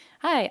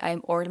Hi, I'm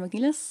Orla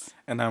McNeilis.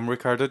 And I'm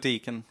Ricardo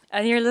Deacon.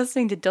 And you're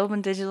listening to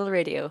Dublin Digital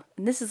Radio.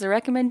 And this is a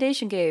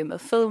recommendation game, a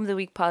Film of the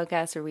Week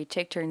podcast where we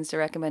take turns to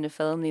recommend a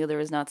film the other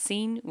has not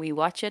seen, we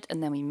watch it,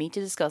 and then we meet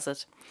to discuss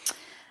it.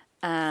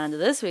 And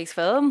this week's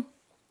film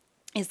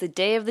is The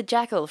Day of the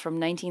Jackal from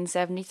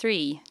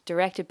 1973,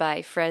 directed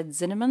by Fred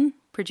Zinnemann,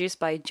 produced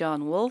by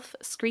John Wolfe,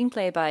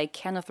 screenplay by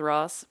Kenneth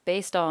Ross,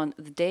 based on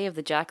The Day of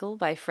the Jackal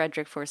by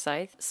Frederick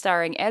Forsyth,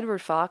 starring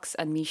Edward Fox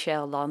and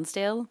Michel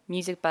Lonsdale,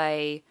 music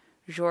by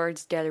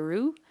Georges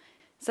Delerue,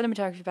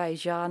 cinematography by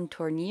Jean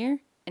Tournier,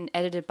 and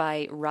edited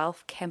by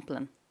Ralph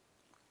Kemplin.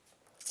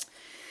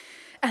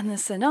 And the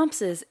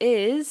synopsis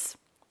is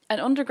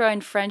an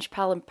underground French you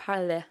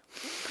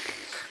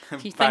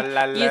think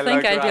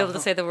I'd be able to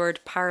say the word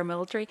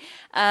paramilitary?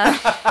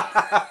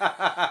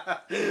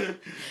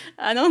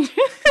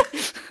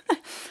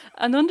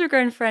 An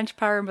underground French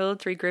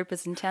paramilitary group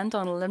is intent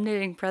on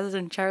eliminating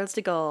President Charles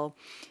de Gaulle.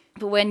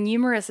 But when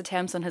numerous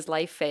attempts on his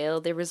life fail,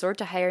 they resort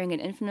to hiring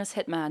an infamous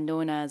hitman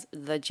known as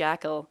the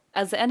Jackal.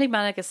 As the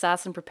enigmatic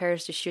assassin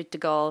prepares to shoot de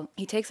Gaulle,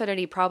 he takes out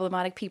any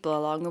problematic people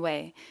along the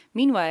way.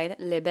 Meanwhile,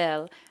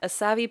 Lebel, a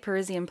savvy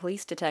Parisian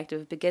police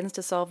detective, begins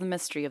to solve the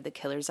mystery of the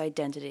killer's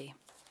identity.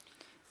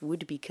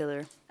 Would-be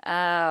killer.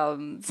 So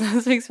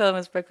this week's film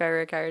is picked by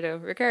Ricardo.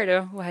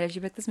 Ricardo, why did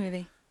you pick this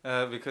movie?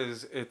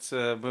 Because it's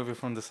a movie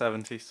from the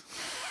 70s.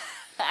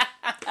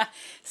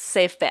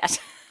 Safe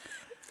bet.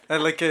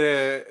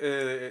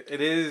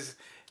 It is,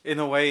 in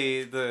a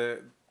way,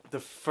 the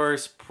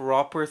first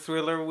proper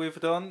thriller we've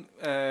done.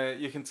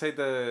 You can say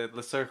the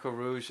Le Cercle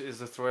Rouge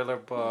is a thriller,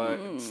 but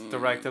it's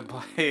directed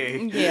by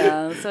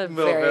it's a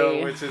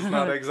Melville, which is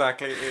not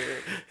exactly...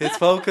 his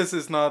focus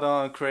is not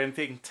on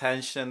creating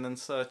tension and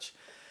such.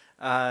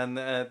 And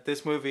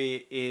this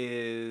movie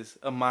is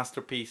a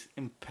masterpiece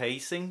in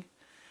pacing,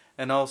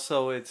 and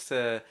also it's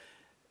a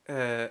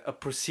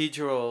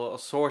procedural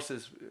of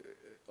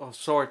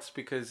sorts,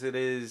 because it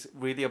is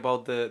really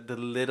about the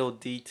little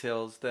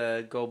details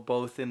that go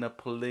both in a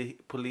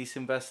police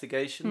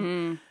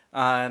investigation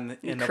and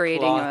in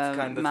creating a plot a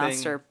kind of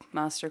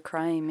master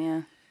crime,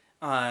 yeah.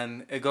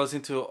 And it goes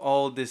into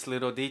all these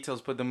little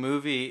details, but the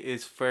movie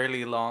is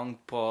fairly long,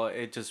 but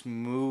it just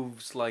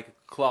moves like a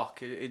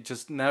clock. It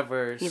just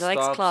never stops,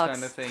 likes clocks.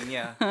 Kind of thing,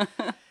 yeah.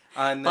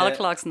 And a lot of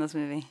clocks in this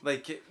movie.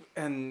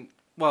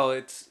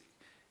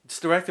 It's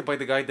directed by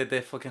the guy that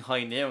did fucking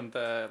High Noon.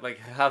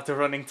 Half the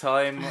running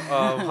time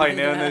of High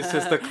Noon is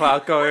just the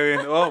clock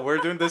going, oh, we're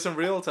doing this in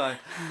real time.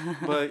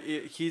 But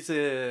he's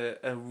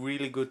a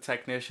really good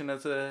technician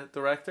as a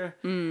director.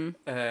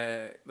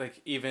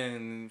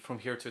 Even From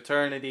Here to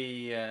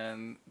Eternity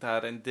and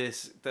that and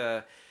this,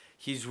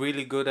 he's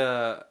really good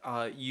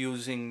at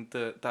using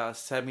that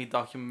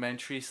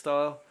semi-documentary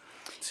style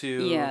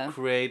to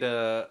create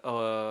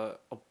a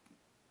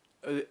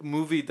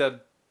movie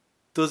that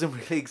doesn't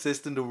really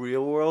exist in the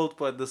real world,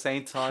 but at the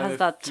same time has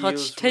that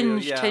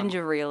tinge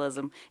of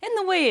realism in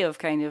the way of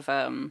kind of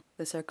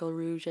the Cercle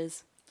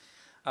Rouges.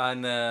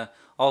 And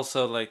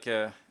also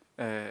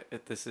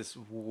this is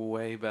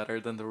way better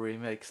than the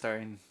remake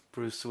starring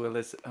Bruce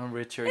Willis and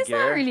Richard Gere. It's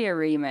not really a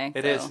remake.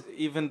 It is.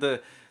 Even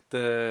the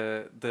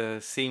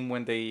scene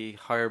when they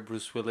hire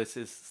Bruce Willis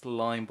is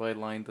line by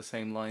line the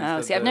same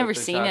lines. I've never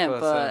seen it,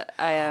 but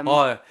I am.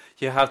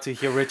 You have to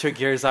hear Richard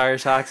Gere's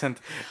Irish accent.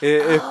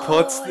 It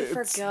puts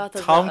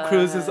Tom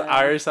Cruise's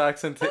Irish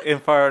accent in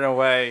Far and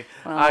Away.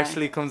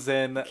 Actually comes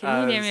in.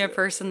 Can you name me a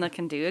person that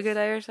can do a good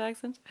Irish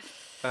accent?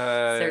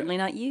 Certainly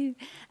not you.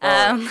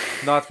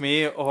 Not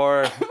me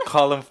or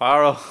Colin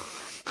Farrell.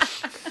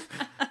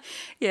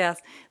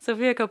 Yes,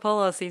 Sofia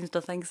Coppola seems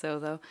to think so,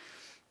 though.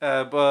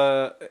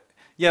 But.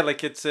 Yeah,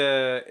 it's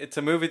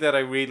a movie that I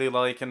really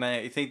like, and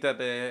I think that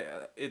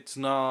it's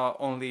not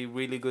only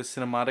really good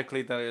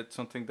cinematically, that it's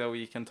something that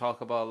we can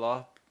talk about a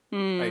lot,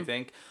 I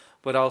think,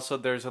 but also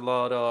there's a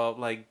lot of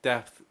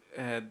depth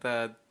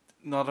that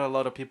not a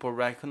lot of people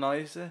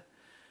recognize it.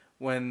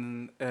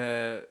 When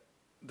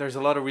there's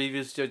a lot of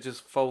reviews that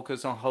just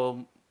focus on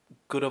how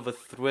good of a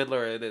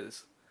thriller it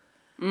is,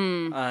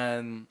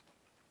 and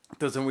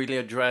doesn't really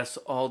address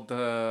all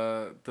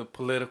the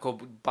political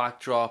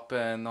backdrop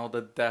and all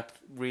the depth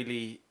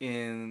really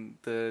in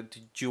the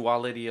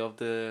duality of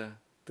the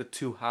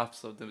two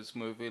halves of this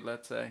movie,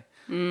 let's say.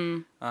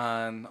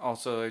 And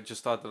also I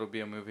just thought that would be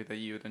a movie that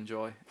you would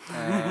enjoy.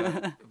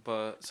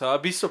 But so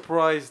I'd be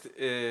surprised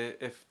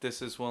if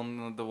this is one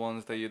of the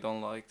ones that you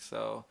don't like.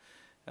 So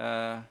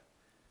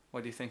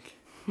what do you think?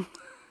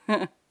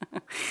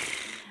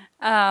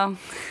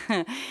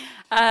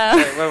 Wait,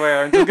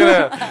 I'm just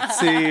gonna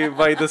see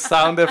by the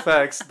sound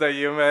effects that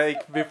you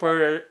make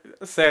before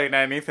saying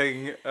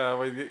anything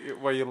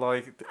what you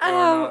liked or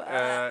not.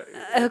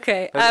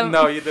 Okay.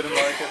 No, you didn't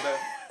like it then.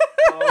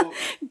 Oh.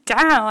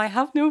 Damn, I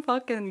have no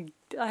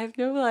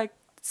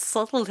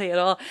subtlety at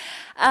all.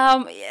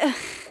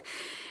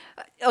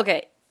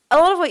 Okay, a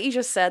lot of what you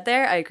just said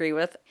there, I agree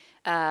with.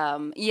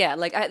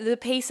 The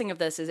pacing of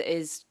this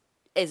is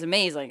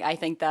amazing. I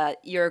think that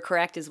you're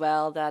correct as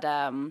well that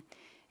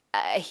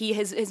he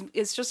is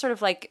just sort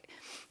of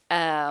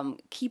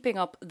keeping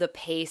up the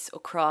pace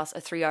across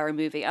a 3-hour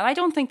movie. And I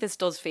don't think this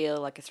does feel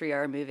like a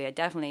 3-hour movie. I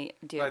definitely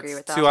do agree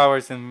with that. 2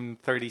 hours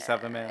and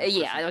 37 minutes.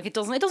 Yeah, like it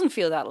doesn't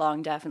feel that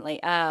long, definitely.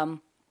 Yeah,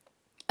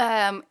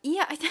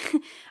 I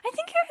think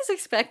I was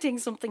expecting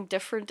something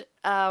different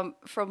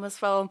from this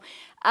film.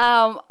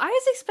 I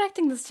was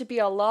expecting this to be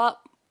a lot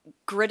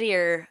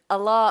grittier, a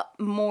lot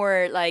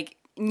more like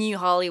New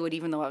Hollywood,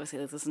 even though obviously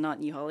this is not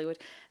New Hollywood.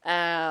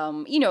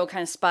 Kind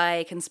of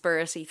spy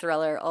conspiracy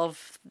thriller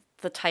of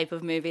the type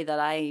of movie that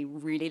I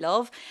really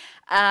love.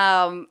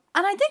 And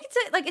I think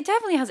it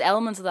definitely has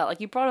elements of that.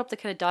 Like you brought up the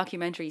kind of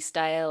documentary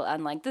style,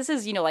 and like this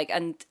is,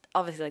 and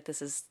obviously like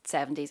this is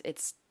 70s.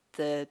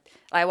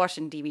 I watched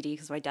it in DVD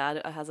because my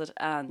dad has it,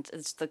 and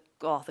it's the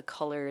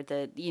color,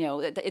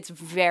 it's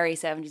very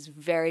 70s,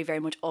 very, very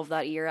much of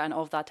that era and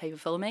of that type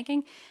of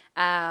filmmaking.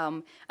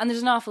 And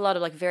there's an awful lot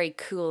of like very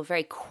cool,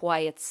 very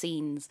quiet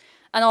scenes,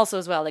 and also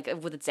as well like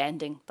with its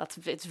ending,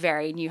 it's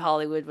very New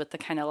Hollywood with the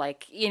kind of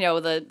like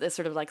the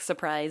sort of like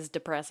surprise,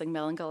 depressing,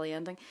 melancholy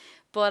ending.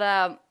 But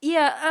that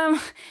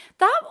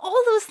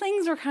all those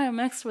things were kind of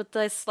mixed with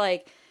this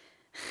like.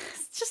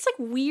 It's just like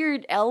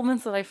weird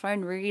elements that I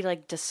found really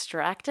like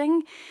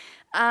distracting.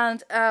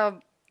 And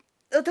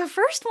the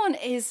first one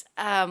is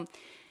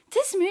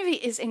this movie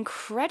is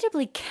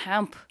incredibly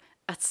camp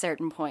at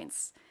certain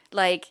points.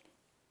 Like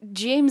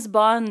James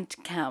Bond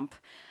camp.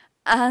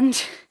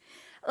 And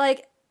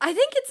like I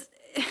think it's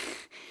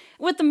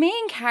with the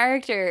main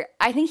character,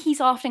 I think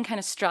he's often kind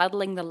of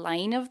straddling the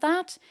line of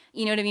that.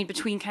 You know what I mean?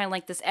 Between kind of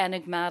like this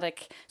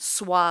enigmatic,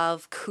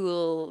 suave,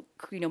 cool,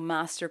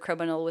 master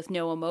criminal with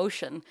no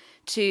emotion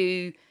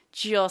to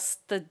just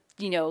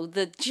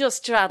just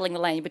straddling the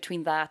line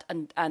between that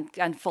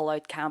and full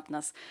out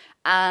campness.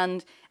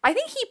 And I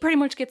think he pretty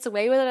much gets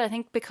away with it, I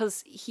think,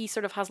 because he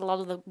sort of has a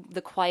lot of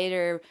the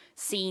quieter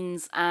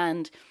scenes,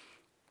 and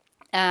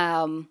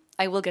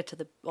I will get to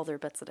the other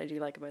bits that I do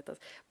like about this,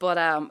 but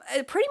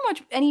pretty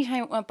much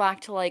anytime it went back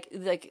to like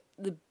the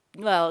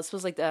I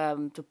suppose like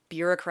the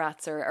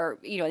bureaucrats or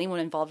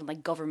anyone involved in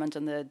like government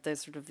and the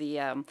sort of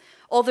the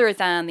other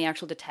than the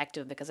actual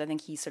detective, because I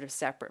think he's sort of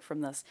separate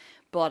from this,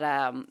 but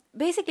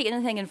basically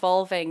anything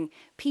involving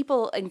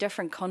people in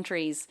different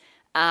countries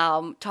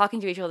talking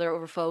to each other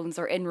over phones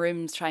or in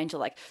rooms trying to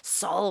like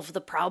solve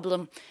the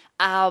problem.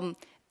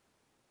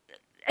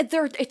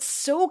 It's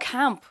so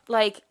camp,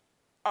 like.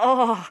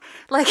 Oh,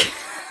 like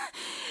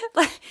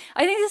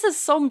I think this is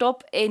summed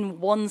up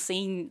in one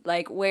scene,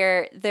 like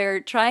where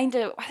they're trying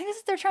to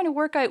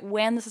work out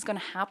when this is going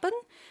to happen,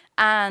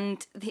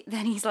 and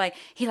then he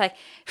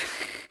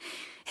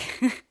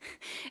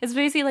it's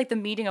basically like the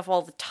meeting of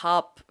all the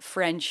top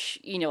French,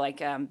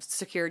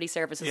 security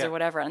services or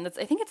whatever, and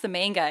I think it's the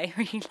main guy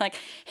where he like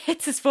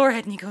hits his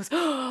forehead and he goes,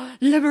 "Oh,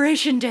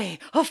 Liberation Day,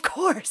 of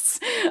course."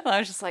 And I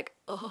was just like,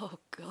 oh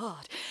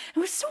god, it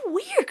was so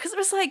weird because it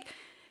was like.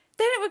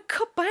 Then it would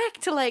cut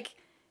back to like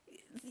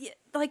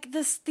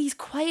these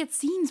quiet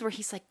scenes where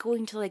he's like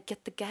going to like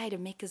get the guy to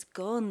make his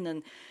gun,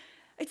 and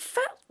it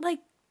felt like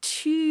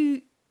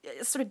two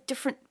sort of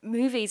different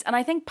movies. And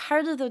I think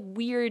part of the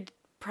weird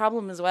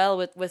problem as well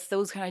with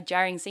those kind of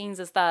jarring scenes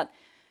is that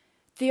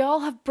they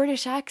all have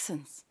British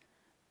accents,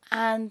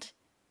 and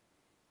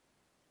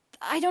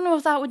I don't know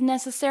if that would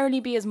necessarily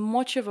be as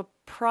much of a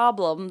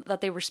problem that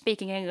they were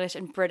speaking English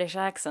in British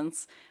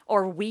accents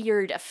or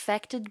weird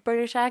affected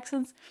British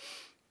accents.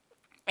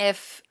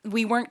 If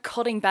we weren't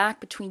cutting back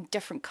between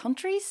different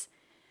countries,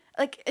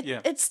 like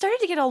it started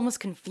to get almost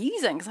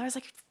confusing because I was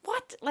like,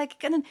 what?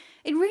 Like, and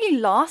it really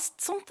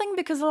lost something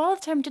because a lot of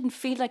the time it didn't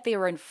feel like they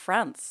were in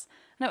France,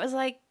 and it was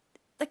like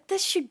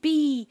this should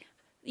be,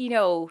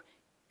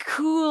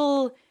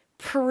 cool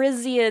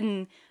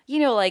Parisian,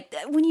 like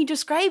when you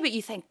describe it,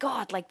 you think,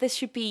 God, like this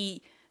should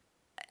be,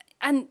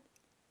 and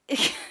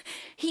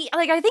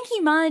I think he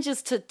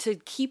manages to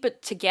keep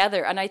it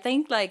together, and I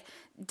think like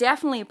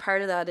definitely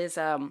part of that is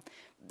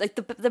like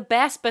the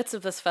best bits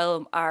of this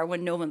film are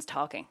when no one's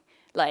talking.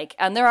 Like,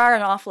 and there are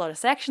an awful lot of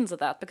sections of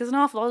that because an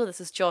awful lot of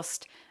this is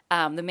just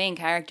the main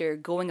character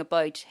going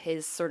about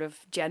his sort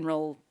of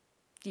general,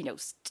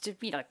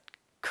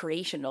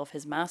 creation of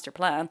his master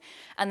plan,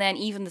 and then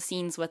even the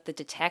scenes with the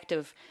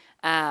detective,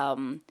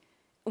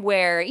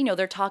 where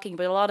they're talking,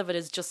 but a lot of it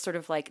is just sort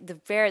of like the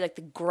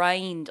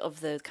grind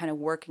of the kind of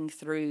working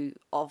through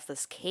of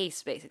this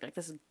case, basically like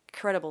this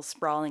incredible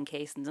sprawling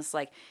case, and just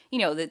like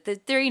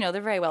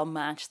they're very well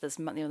matched, this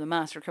the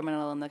master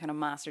criminal and the kind of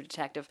master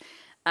detective.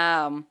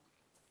 So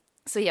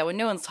yeah, when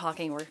no one's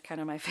talking, we're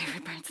kind of my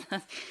favorite parts.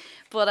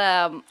 But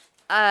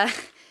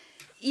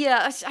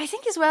yeah, I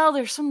think as well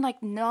there's some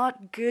like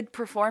not good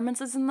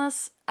performances in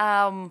this.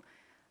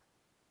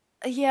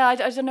 Yeah, I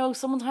don't know,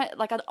 sometimes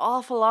like an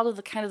awful lot of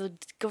the kind of the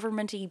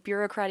government-y,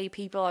 bureaucratic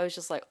people, I was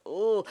just like,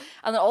 oh.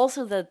 And then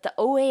also the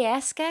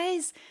OAS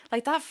guys,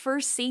 like that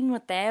first scene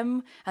with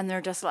them, and they're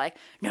just like,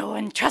 no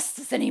one trusts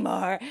us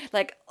anymore.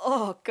 Like,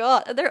 oh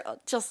god, they're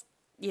just,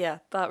 yeah,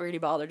 that really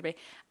bothered me.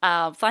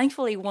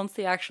 Thankfully, once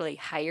they actually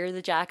hire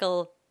the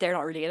Jackal, they're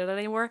not really in it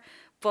anymore.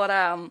 But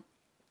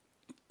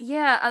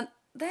yeah, and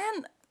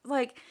then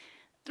like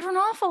there are an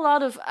awful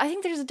lot of. I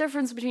think there's a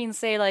difference between,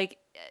 say, like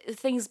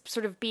things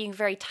sort of being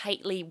very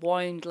tightly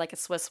wound, like a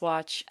Swiss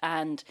watch,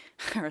 and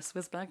or a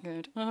Swiss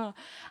banknote,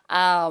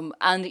 and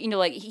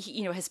like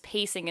his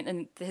pacing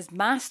and his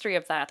mastery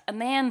of that,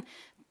 and then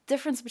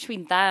difference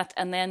between that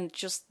and then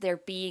just there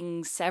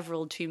being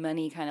several too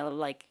many kind of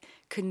like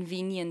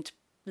convenient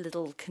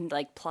little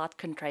like plot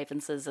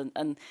contrivances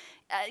and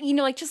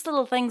like just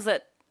little things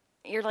that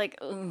you're like,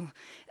 ugh.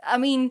 I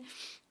mean,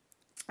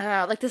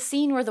 like the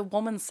scene where the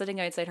woman's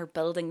sitting outside her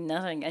building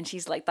knitting, and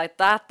she's like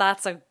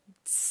that's a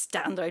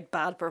standout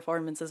bad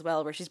performance as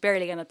well, where she's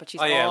barely in it, but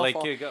she's awful.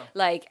 Like you go.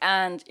 Like,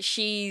 and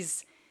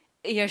she's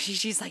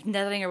she's like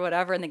knitting or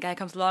whatever, and the guy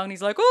comes along and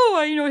he's like,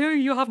 oh, here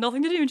you have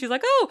nothing to do, and she's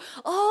like, oh,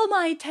 all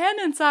my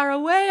tenants are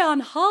away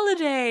on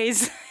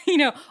holidays.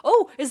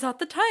 Oh, is that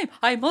the time?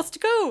 I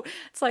must go.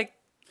 It's like,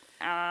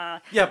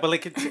 yeah, but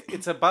like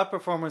it's a bad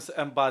performance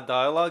and bad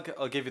dialogue.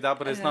 I'll give you that,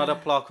 but it's not a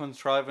plot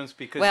contrivance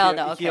because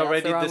he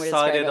already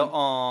decided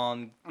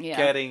on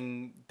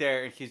getting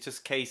there. He's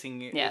just casing.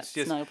 Yeah, it's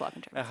just not a plot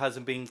contrivance. It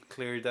hasn't been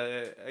clear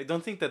that I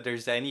don't think that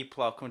there's any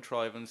plot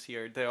contrivance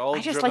here. They're all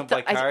driven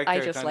by character. I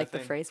just like the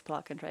phrase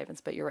plot contrivance,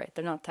 but you're right.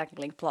 They're not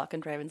technically plot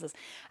contrivances.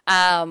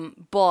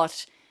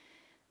 But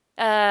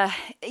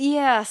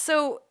yeah.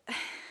 So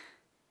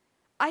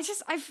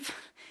I've.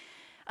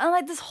 And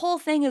like this whole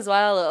thing as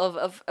well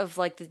of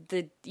like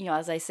the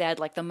as I said,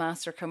 like the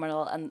master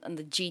criminal and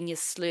the genius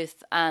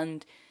sleuth,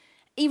 and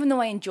even though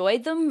I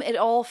enjoyed them, it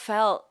all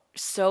felt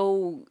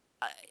so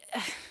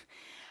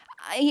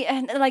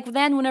and like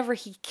then whenever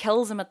he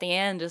kills him at the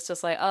end, it's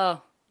just like,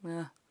 oh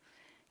yeah.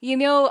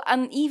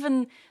 And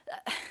even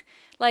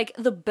like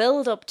the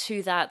build up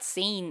to that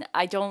scene,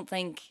 I don't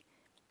think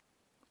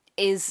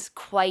is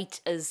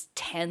quite as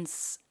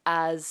tense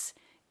as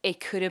it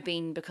could have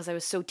been, because I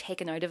was so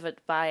taken out of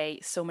it by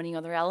so many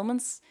other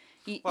elements.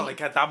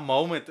 Like at that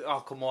moment, oh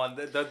come on,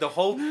 the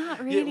whole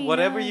really,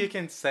 whatever you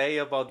can say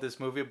about this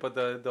movie, but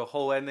the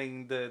whole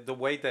ending, the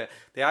way that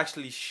they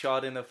actually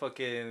shot in a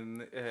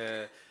fucking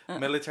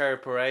military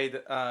parade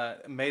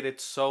made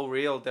it so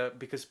real that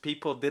because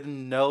people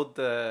didn't know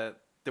that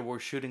they were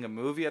shooting a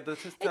movie at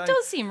this time. It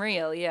does seem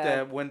real, yeah.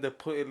 That when the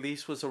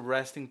police was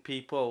arresting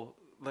people,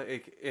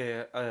 like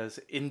as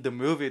in the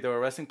movie, they were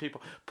arresting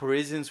people,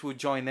 Parisians would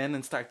join in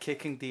and start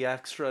kicking the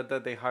extra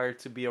that they hired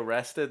to be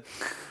arrested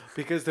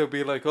because they'll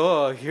be like,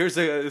 oh, here's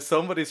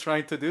somebody's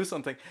trying to do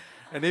something.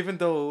 And even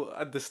though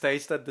at the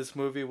stage that this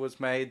movie was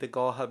made, the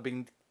guy had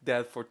been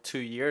dead for 2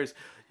 years,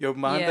 your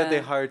man that they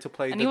hired to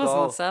play and the guy, he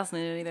wasn't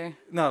assassinated either.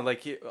 No,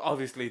 like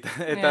obviously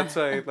that's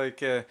why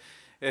like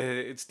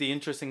it's the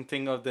interesting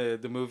thing of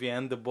the movie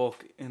and the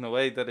book in a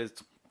way that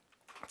it's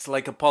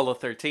like Apollo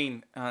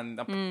 13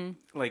 and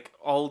like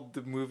all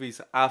the movies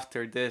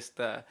after this,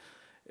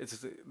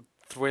 it's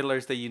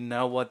thrillers that you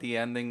know what the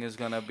ending is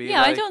gonna be.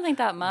 Yeah, like, I don't think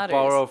that matters.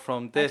 Borrow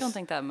from this. I don't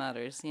think that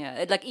matters.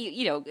 Yeah, like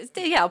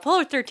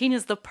Apollo 13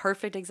 is the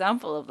perfect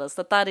example of this.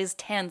 That is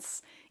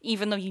tense,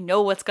 even though you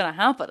know what's gonna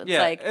happen. It's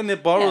like, and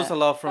it borrows a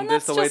lot from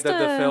this, the way that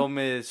the film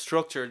is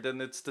structured,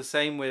 and it's the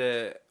same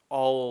with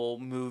all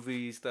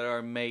movies that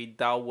are made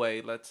that way,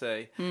 let's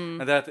say,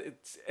 and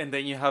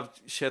then you have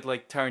shit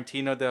like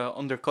Tarantino that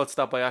undercuts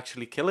that by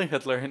actually killing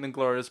Hitler in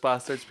Inglourious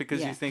Bastards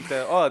because you think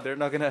that they're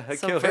not gonna kill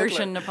Hitler.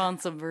 Subversion upon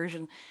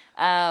subversion.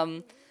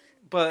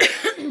 But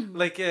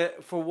like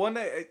for one,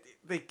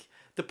 like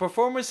the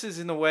performances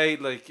in a way,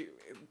 like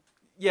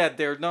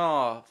they're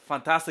not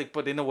fantastic,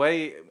 but in a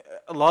way,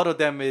 a lot of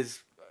them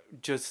is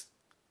just.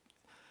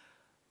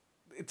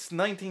 It's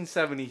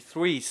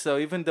 1973, so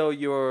even though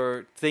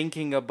you're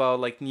thinking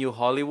about like New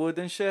Hollywood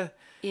and shit,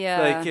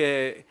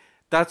 like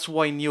that's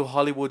why New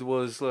Hollywood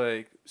was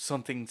like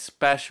something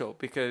special,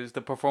 because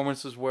the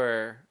performances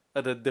were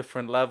at a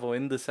different level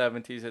in the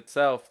 70s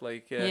itself.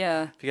 Like if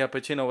you got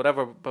Pacino,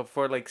 whatever, but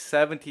for like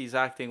 70s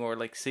acting or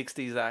like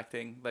 60s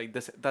acting, like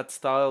that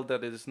style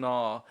that is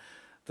not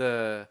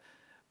the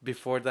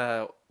before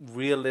the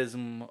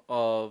realism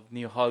of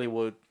New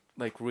Hollywood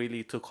like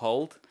really took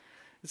hold.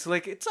 It's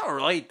like, it's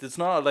alright. It's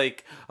not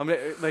like, I mean,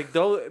 like,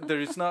 though,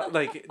 there's not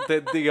like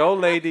the old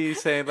lady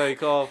saying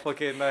like, oh,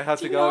 fucking, I have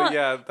to go.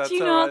 Yeah, that's alright. Do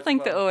you not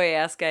think the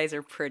OAS guys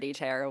are pretty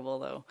terrible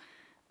though?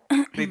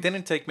 They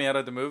didn't take me out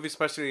of the movie,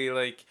 especially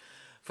like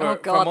for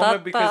a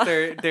moment, because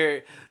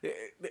they're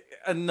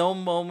at no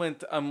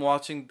moment I'm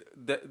watching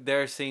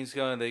their scenes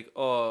going like,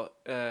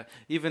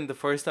 even the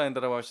first time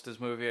that I watched this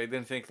movie, I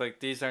didn't think like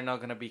these are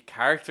not gonna be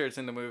characters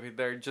in the movie.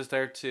 They're just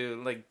there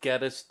to like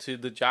get us to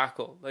the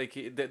Jackal. Like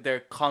they're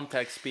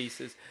context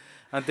pieces,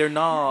 and they're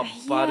not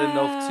bad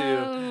enough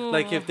to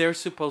like, if they're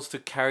supposed to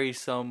carry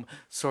some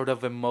sort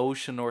of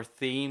emotion or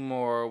theme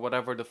or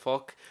whatever the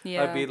fuck,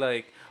 I'd be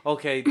like,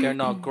 okay, they're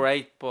not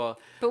great, but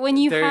when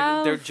you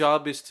their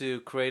job is to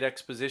create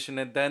exposition,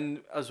 and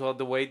then as well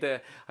the way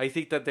that I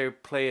think that they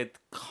play it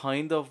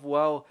kind of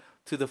well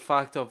to the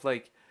fact of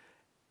like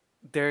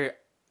they're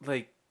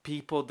like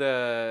people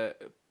that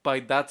by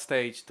that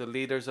stage the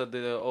leaders of the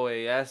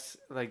OAS,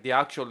 like the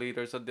actual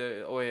leaders of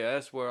the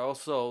OAS, were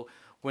also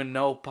with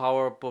no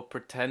power but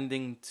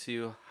pretending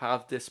to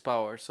have this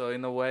power. So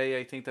in a way,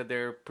 I think that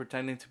they're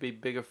pretending to be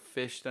bigger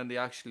fish than they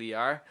actually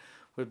are,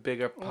 with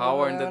bigger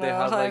power, and that they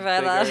have like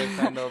bigger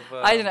kind of.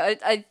 I don't know.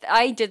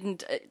 I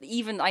didn't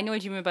even. I know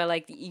what you mean by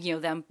like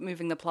them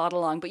moving the plot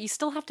along, but you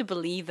still have to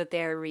believe that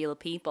they're real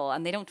people,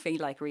 and they don't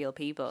feel like real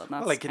people. And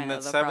that's Like in kind the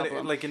of the 70,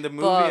 problem. like in the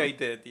movie, But I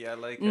did, yeah.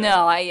 Like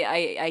no,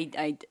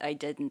 I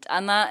didn't,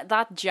 and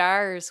that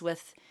jars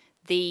with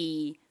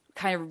the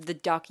kind of the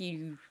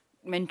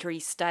documentary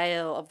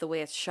style of the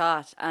way it's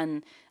shot,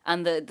 and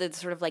the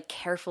sort of like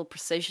careful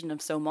precision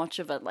of so much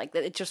of it. Like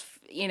that, it just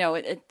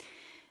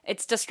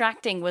it's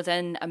distracting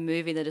within a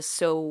movie that is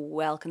so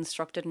well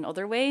constructed in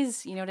other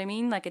ways. You know what I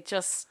mean? Like it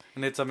just.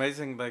 And it's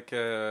amazing, like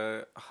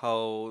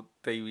how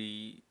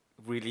they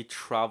really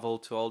travel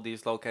to all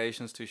these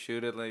locations to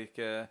shoot it, like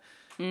all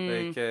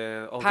Paris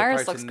the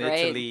parts looks in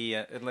great. Italy,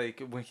 and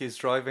like when he's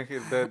driving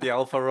the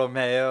Alfa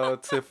Romeo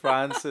to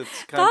France,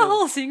 it's kind That of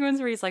whole sequence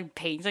where he's like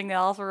painting the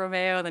Alfa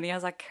Romeo, and then he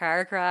has that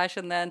car crash,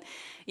 and then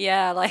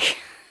yeah, like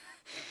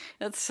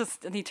it's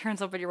just, and he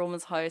turns up at your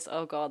woman's house.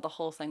 Oh god, the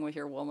whole thing with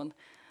your woman.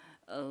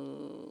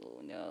 Oh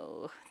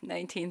no,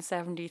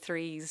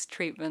 1973's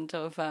treatment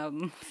of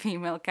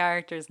female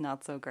characters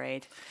not so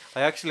great.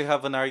 I actually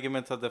have an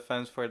argument of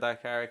defense for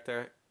that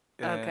character.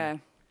 Okay,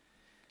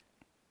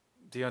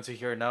 Do you want to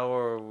hear now,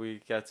 or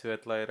we get to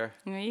it later?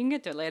 you can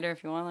get to it later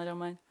if you want. I don't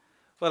mind.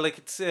 Well, like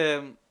it's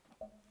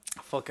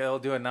fuck, I'll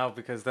do it now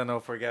because then I'll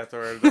forget,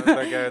 or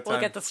like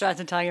We'll get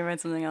distracted talking about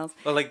something else.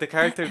 Well, like the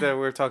character that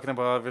we're talking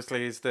about,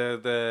 obviously, is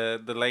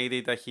the lady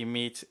that he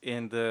meets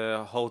in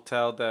the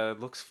hotel that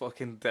looks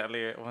fucking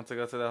deadly. Want to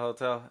go to the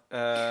hotel?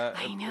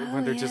 I know,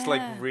 when they're just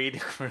like yeah.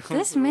 reading.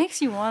 This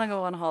makes you want to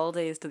go on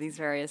holidays to these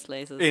various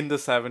places. In the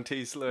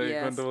 70s, like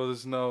Yes. when there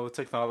was no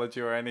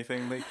technology or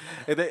anything,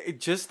 like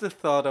just the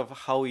thought of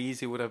how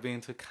easy it would have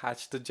been to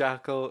catch the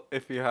jackal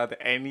if you had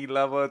any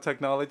level of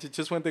technology.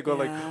 Just when they go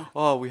Yeah. like,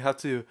 oh, we have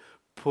to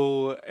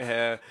pull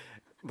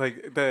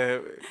like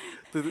the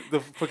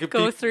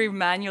fucking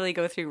Manually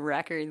go through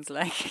records,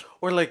 like.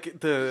 or like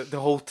the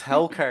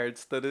hotel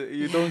cards that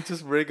you don't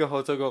just rig a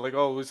hotel, go like,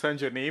 oh, we'll send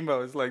you an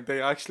email. It's like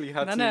they actually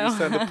had No. to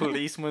send a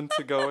policeman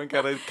to go and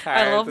get a card.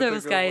 I love that they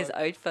those go guys'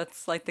 by.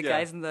 outfits, like the Yeah.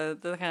 guys in the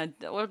kind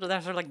of, what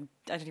they're sort of like,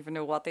 I don't even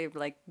know what they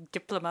like,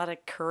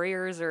 diplomatic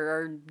couriers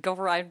or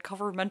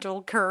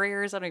governmental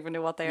couriers. I don't even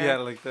know what they Yeah, are.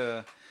 like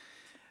the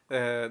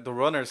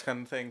runners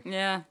kind of thing.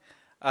 Yeah.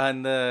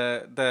 And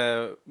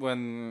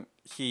when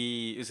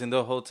he is in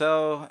the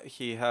hotel,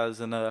 he has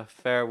an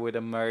affair with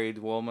a married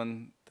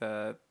woman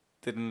that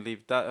didn't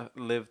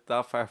live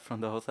that far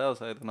from the hotel,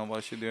 so I don't know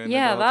what she's doing.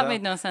 Yeah, in the that hotel.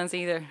 made no sense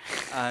either.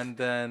 And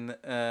then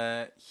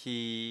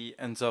he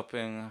ends up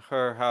in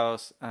her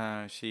house,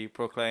 and she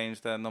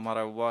proclaims that no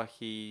matter what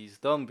he's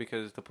done,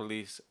 because the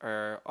police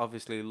are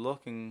obviously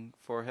looking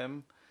for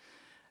him,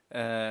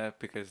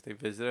 because they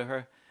visited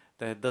her,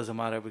 that it doesn't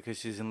matter because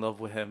she's in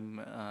love with him,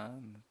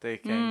 and they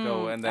can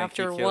go, and then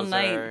after he kills one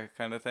night. her,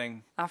 kind of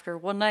thing. After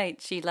one night,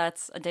 she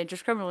lets a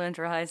dangerous criminal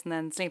into her house and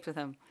then sleeps with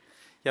him.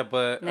 Yeah,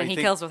 but And then he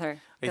kills with her.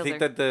 I Kills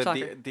think her. that Shot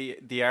her.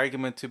 the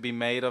argument to be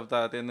made of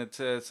that, and it's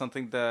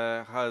something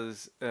that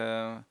has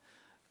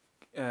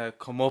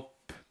come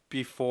up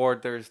before.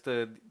 There's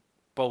the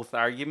both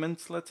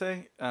arguments, let's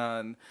say,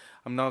 and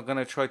I'm not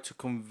gonna try to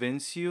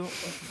convince you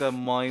that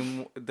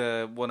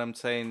what I'm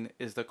saying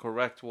is the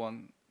correct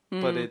one,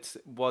 but it's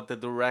what the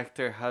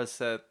director has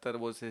said that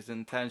was his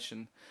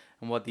intention,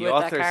 and what the With that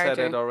author said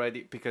character. it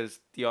already, because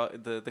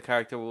the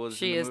character was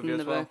She in the is movie in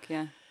as the well. book,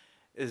 yeah.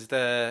 Is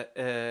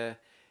that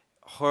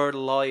her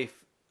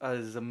life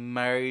as a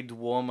married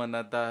woman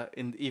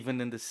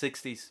even in the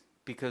 60s,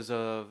 because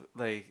of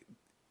like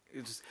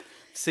it's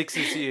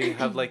 60s, you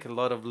have like a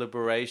lot of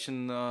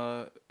liberation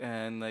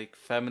and like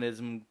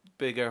feminism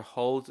bigger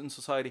holds in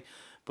society,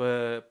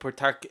 but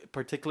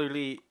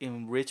particularly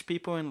in rich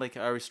people and like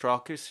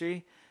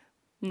aristocracy,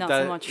 Not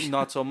so much.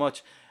 not so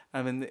much.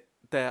 I mean,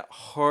 that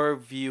her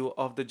view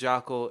of the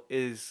jackal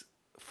is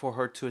for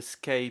her to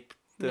escape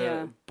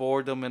the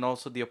boredom and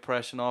also the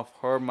oppression of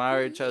her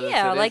marriage.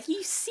 Yeah, like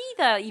you see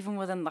that even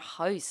within the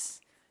house.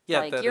 Yeah,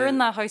 like you're in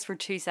that house for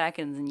 2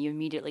 seconds and you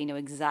immediately know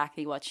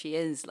exactly what she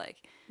is like.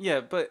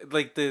 Yeah, but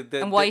like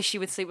and why she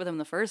would sleep with him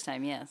the first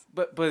time, yes.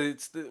 But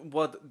it's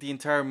what the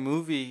entire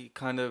movie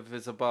kind of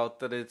is about,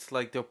 that it's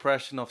like the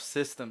oppression of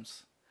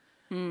systems.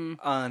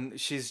 And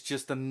she's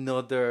just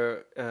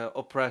another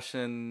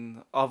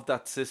oppression of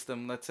that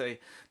system. Let's say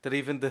that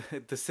even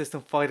the system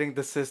fighting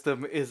the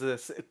system is a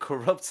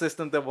corrupt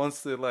system that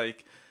wants to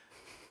like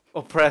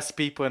oppress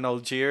people in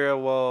Algeria,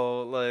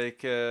 while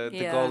like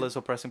the goal is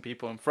oppressing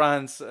people in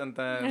France, and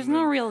then there's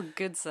no real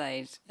good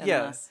side in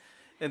this.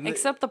 And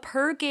except the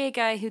poor gay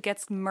guy who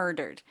gets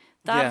murdered.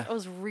 That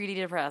was really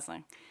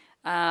quite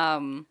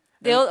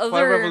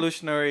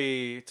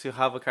revolutionary to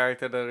have a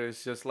character that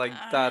is just like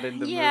that in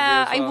the movie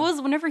as well. I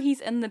was, whenever he's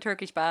in the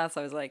Turkish baths,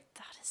 I was like,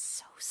 that is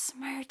so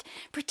smart.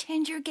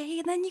 Pretend you're gay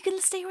and then you can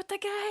stay with the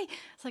guy.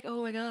 It's like,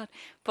 oh my god.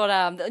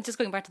 But just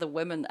going back to the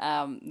women,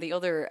 the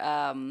other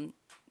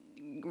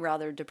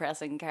rather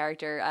depressing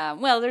character.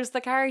 Well, there's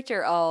the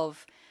character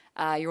of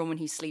your woman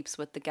who sleeps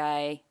with the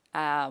guy.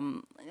 I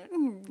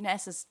didn't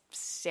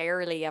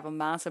necessarily have a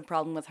massive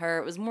problem with her.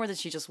 It was more that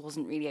she just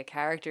wasn't really a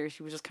character.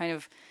 She was just kind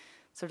of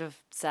sort of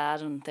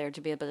sad and there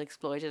to be a bit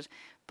exploited.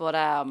 But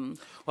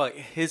well,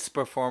 his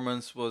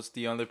performance was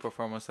the only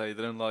performance I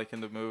didn't like in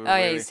the movie. oh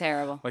really. yeah, he's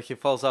terrible. Like he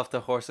falls off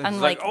the horse and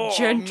he's like oh,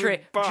 gentry.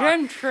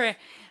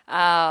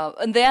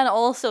 And then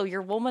also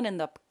your woman in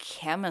the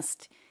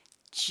chemist.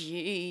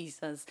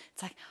 Jesus,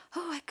 it's like,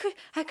 oh,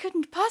 I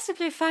couldn't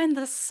possibly find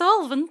the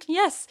solvent.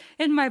 Yes,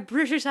 in my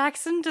British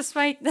accent,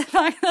 despite the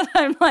fact that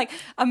I'm like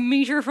a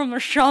meter from the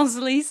Champs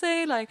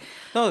Elysees. Like,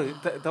 no,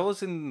 that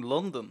was in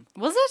London.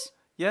 Was it?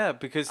 Yeah,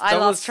 because I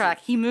lost track.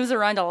 He moves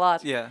around a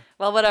lot. Yeah.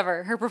 Well,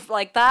 whatever. Her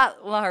like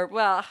that.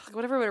 Well,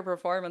 whatever with her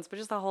performance, but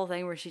just the whole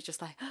thing where she's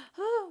just like,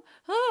 oh,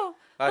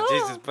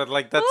 Jesus! But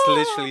like that's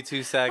literally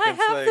 2 seconds.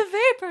 I have like. the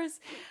vapors.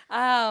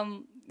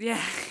 Yeah,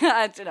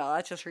 I don't know.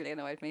 That just really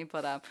annoyed me.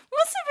 But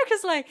mostly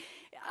because like,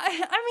 I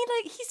mean,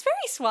 like he's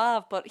very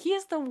suave, but he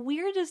has the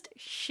weirdest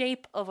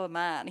shape of a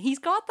man. He's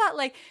got that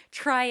like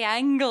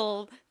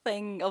triangle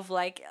thing of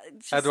like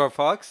Edward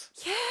Fox.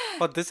 Yeah.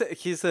 But this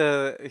is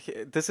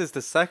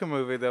the second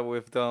movie that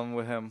we've done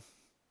with him.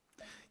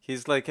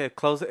 He's like a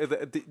close,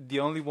 the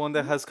only one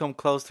that has come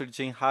close to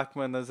Gene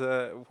Hackman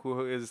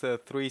who is a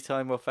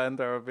 3-time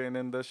offender of being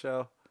in the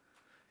show.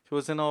 He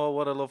was in Oh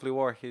What a Lovely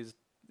War. He's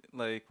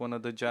like one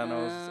of the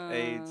Jano's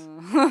aides.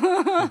 You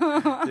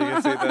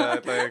can see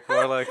that like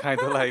we're like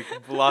kind of like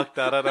blocked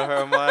that out of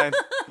her mind.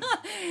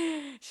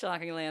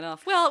 Shockingly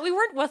enough. Well, we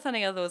weren't with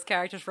any of those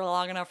characters for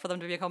long enough for them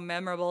to become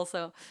memorable,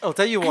 so I'll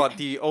tell you what,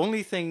 the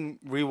only thing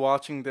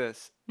rewatching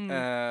this,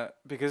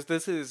 because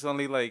this is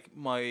only like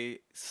my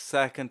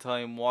second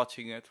time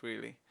watching it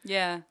really.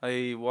 Yeah.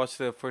 I watched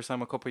it the first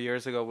time a couple of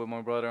years ago with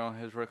my brother on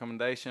his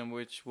recommendation,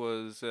 which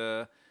was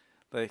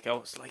like I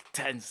was like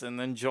tense and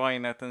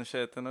enjoying it and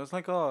shit, and I was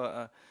like,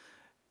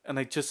 and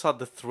I just saw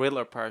the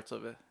thriller parts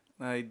of it.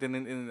 I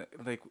didn't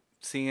like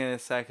seeing it a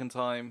second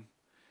time.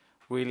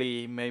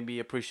 Really made me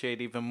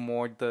appreciate even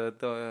more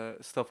the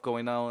stuff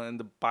going on in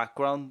the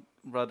background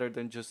rather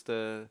than just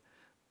the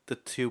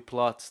two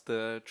plots: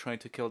 the trying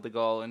to kill the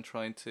Gaul and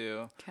trying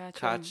to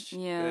catch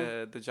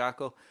the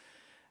Jackal.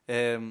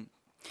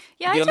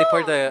 Yeah, the only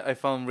part that I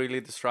found really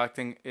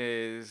distracting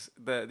is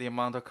the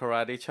amount of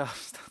karate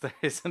chops that there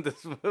is in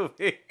this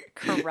movie.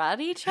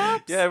 Karate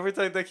chops? Yeah, every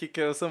time that he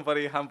kills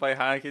somebody hand by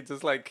hand, he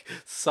just like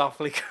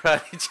softly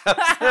karate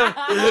chops them,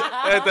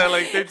 and then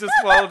like they just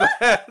fall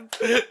dead.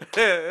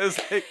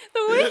 It's like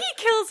the way he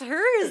kills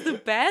her is the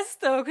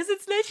best though, because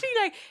it's literally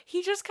like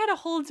he just kind of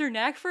holds her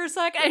neck for a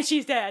second and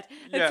she's dead.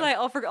 It's like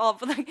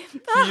but like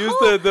he used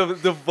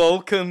the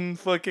Vulcan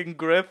fucking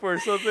grip or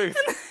something.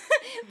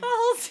 The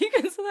whole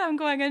sequence of them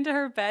going into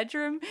her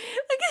bedroom,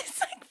 like it's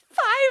like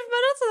 5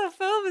 minutes of the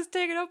film is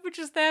taken up with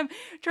just them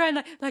trying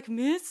to like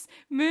miss,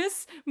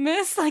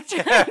 like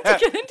trying to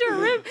get into her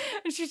room,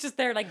 and she's just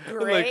there like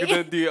grey.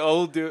 Like the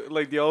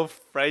old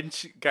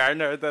French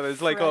gardener that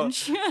is like,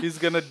 French. Oh, he's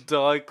gonna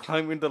die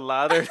climbing the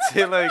ladder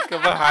to like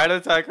have a heart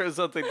attack or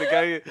something. The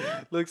guy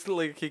looks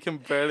like he can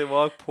barely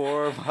walk.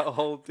 Poor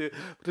whole dude.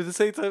 But at the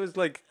same time, it's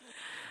like,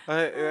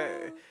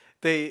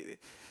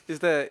 is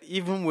that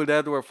even with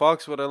Edward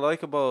Fox, what I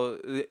like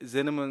about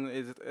Zinnemann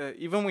is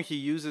even when he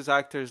uses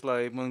actors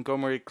like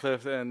Montgomery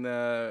Clift and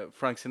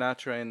Frank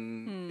Sinatra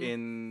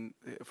in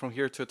From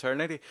Here to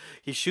Eternity,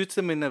 he shoots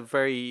them in a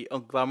very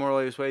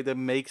unglamorized way that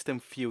makes them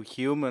feel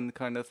human,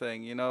 kind of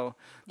thing. You know,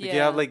 like you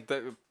have like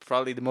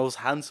probably the most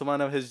handsome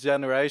man of his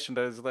generation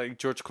that is like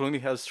George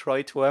Clooney has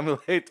tried to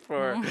emulate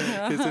for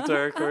his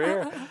entire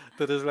career.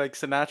 That is like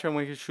Sinatra, and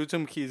when he shoots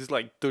him, he's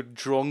like the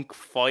drunk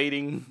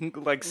fighting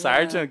like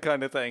sergeant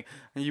kind of thing,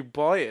 and you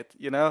buy it,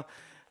 you know.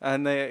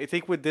 And I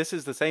think with this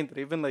is the same. That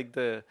even like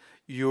the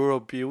Euro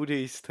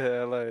beauties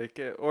to like,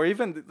 or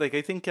even like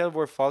I think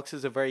Edward Fox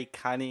is a very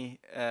canny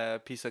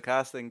piece of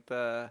casting.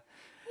 I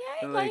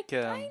liked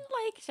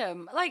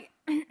him. Like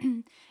it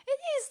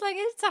is like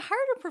it's a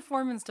harder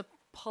performance to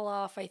pull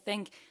off, I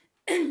think,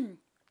 than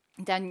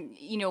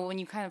when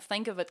you kind of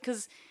think of it,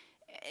 because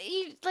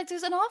like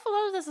there's an awful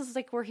lot of this is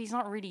like where he's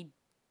not really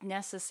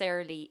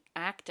necessarily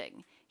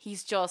acting.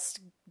 He's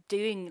just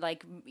doing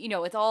like,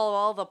 it's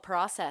all the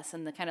process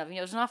and the kind of,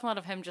 there's an awful lot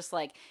of him just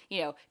like,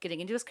 getting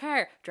into his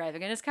car,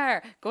 driving in his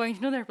car, going to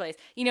another place.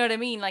 You know what I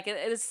mean? Like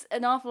it's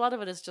an awful lot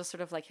of it is just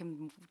sort of like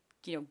him,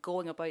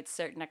 going about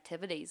certain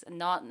activities and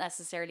not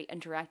necessarily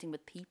interacting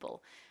with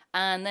people.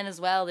 And then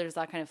as well, there's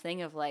that kind of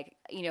thing of like,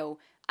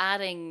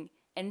 adding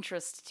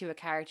interest to a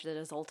character that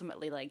is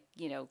ultimately like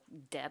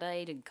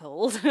dead-eyed and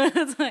cold.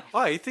 It's like,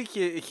 I think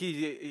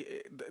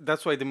he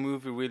that's why the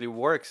movie really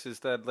works, is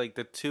that like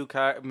the two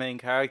main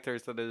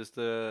characters, that is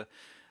the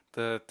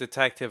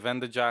detective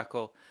and the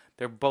Jackal,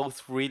 they're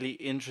both really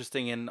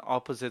interesting and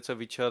opposites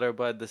of each other,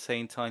 but at the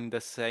same time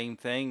the same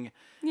thing.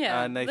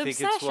 Yeah, and I think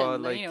obsession, it's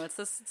what like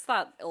it's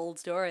that old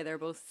story. They're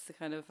both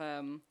kind of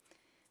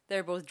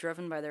they're both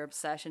driven by their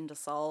obsession to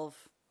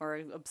solve or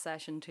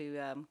obsession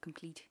to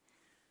complete.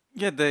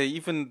 Yeah,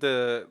 even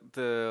the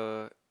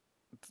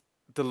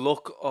the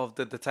look of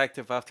the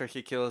detective after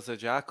he kills a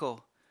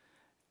jackal.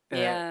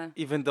 Yeah.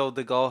 Even though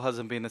the guy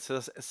hasn't been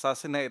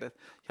assassinated,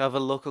 you have a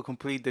look of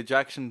complete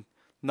dejection.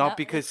 Not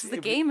because the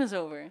game is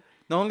over.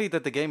 not only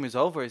that the game is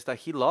over, is that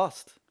he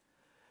lost.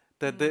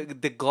 That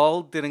the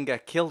goal didn't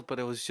get killed, but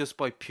it was just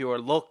by pure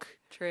luck.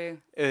 True.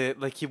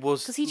 Like he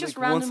was. Because he just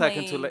like 1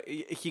 second to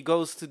randomly. he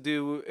goes to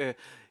do.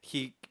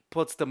 He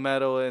puts the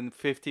medal, and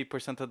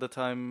 50% of the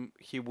time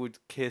he would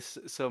kiss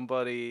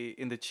somebody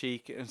in the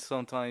cheek, and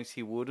sometimes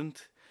he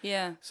wouldn't.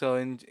 Yeah. So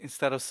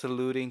instead of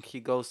saluting, he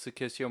goes to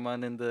kiss your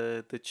man in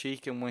the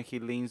cheek, and when he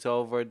leans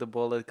over, the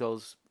bullet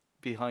goes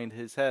behind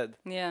his head.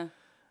 Yeah.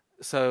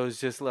 So it was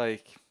just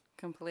like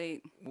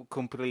complete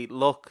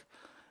luck,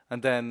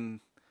 and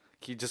then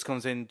he just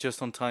comes in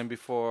just on time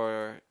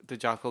before the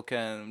jackal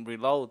can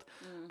reload.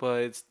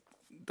 But it's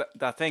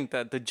that thing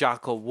that the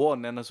jackal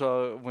won, and as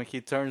well when he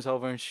turns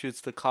over and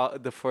shoots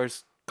the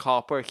first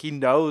copper, he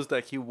knows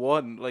that he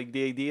won. Like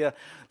the idea,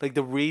 like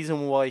the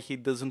reason why he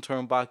doesn't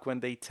turn back when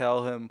they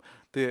tell him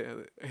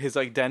his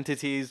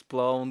identity is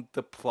blown,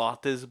 the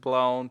plot is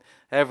blown,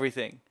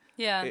 everything.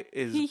 Yeah,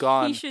 is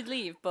gone. He should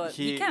leave, but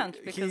he can't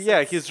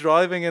because he's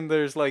driving, and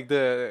there's like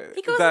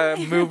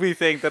that movie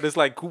thing that is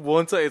like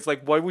once it's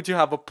like, why would you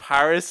have a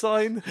Paris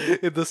sign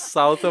in the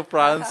south of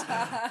France?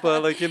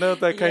 But like, you know,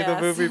 that kind of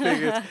movie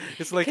thing.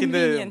 It's like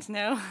convenient,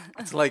 no?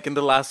 It's like in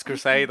the Last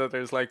Crusade that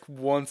there's like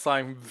one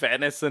sign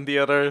Venice and the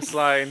other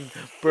sign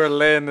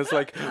Berlin. It's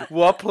like,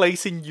 what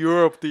place in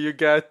Europe do you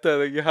get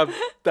that you have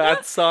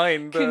that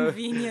sign?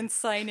 Convenient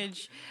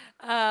signage.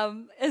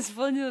 It's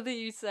funny that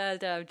you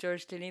said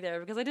George Clooney there,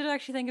 because I did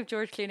actually think of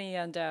George Clooney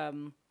and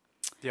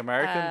the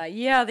American.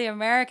 The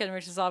American,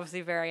 which is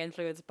obviously very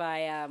influenced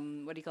by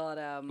what do you call it?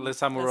 Le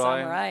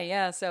Samurai.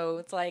 Yeah. So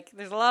it's like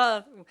there's a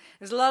lot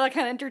of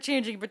kind of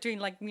interchanging between,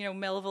 like, you know,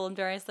 Melville and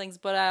various things,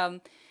 but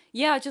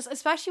just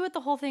especially with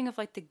the whole thing of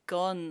like the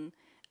gun.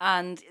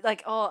 And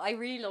like, I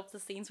really love the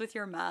scenes with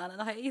your man,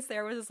 and he's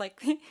there with his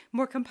like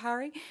more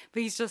Campari,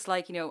 but he's just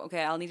like, you know,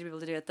 okay, I'll need to be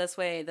able to do it this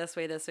way, this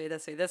way, this way,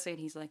 this way, this way,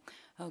 and he's like,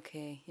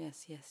 okay,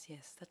 yes,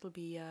 that'll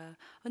be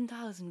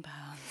 £1,000.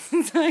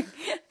 It's like,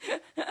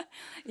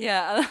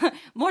 yeah,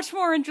 much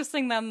more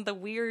interesting than the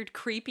weird,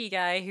 creepy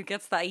guy who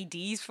gets the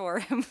IDs for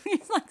him.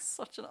 He's like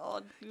such an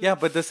odd. Yeah,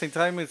 but at the same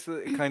time, it's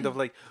kind of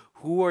like,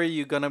 who are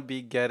you gonna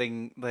be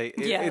getting? Like,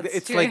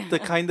 it's like the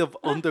kind of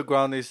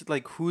underground is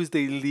like, who's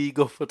the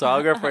illegal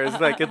photographer? It's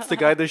like, it's the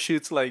guy that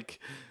shoots like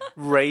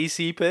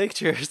racy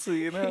pictures,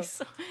 you know.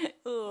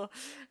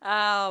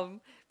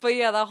 But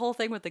yeah, that whole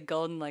thing with the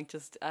gun, like,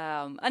 just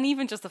and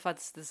even just the fact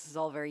that this is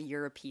all very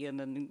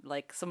European, and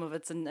like some of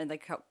it's in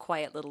like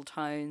quiet little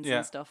towns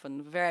and stuff,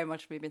 and very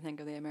much made me think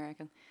of the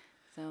American.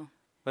 So.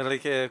 But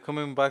like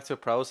coming back to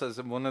process,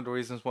 one of the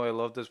reasons why I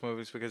love this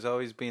movie is because I've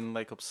always been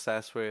like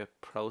obsessed with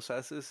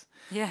processes.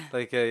 Yeah.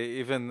 Like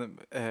even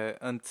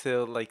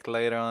until like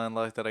later on in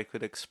life that I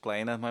could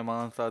explain it, my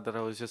mom thought that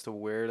I was just a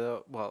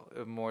weirdo. Well,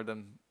 more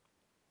than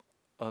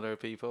other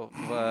people,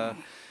 but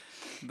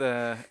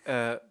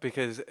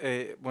because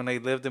when I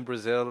lived in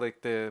Brazil,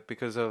 like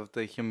because of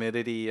the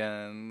humidity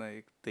and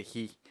like the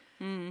heat.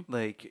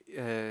 Like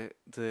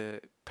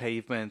the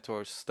pavement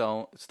or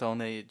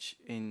stone age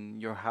in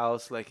your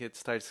house, like it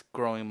starts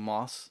growing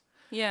moss.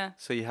 Yeah.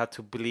 So you have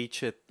to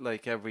bleach it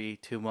like every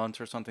 2 months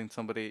or something.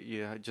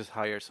 You just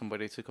hire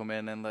somebody to come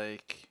in and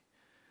like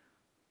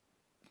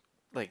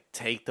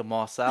take the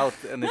moss out,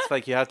 and it's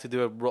like you have to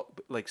do it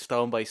like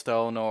stone by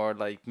stone or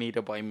like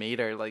meter by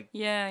meter, like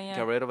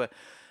get rid of it.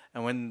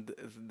 And when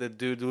the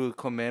dude would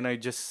come in, I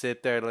just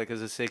sit there like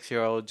as a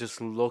 6-year-old, just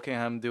looking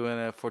at him doing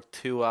it for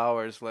 2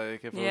 hours,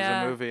 like if it was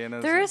a movie.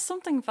 And there is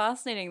something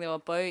fascinating though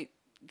about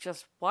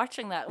just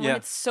watching that when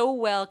it's so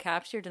well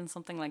captured in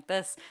something like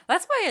this.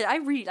 That's why I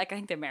really like. I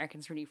think the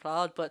American's really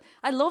flawed, but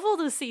I love all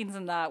those scenes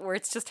in that where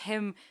it's just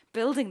him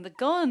building the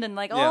gun and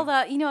like all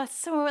that. You know, it's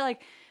so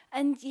like.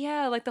 And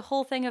yeah, like the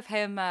whole thing of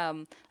him,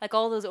 like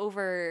all those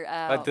over.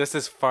 But this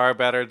is far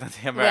better than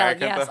the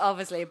American. Well, yes,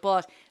 obviously,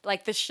 but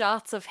like the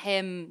shots of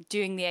him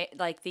doing the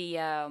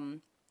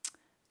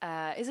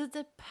is it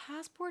the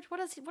passport? What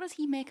does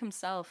he make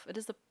himself?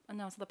 It's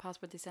not the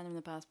passport. They send him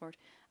the passport.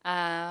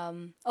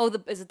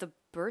 Is it the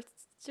birth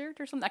cert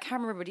or something? I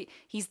can't remember. But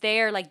he's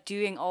there like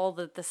doing all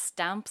the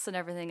stamps and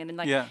everything, and then,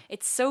 like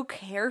it's so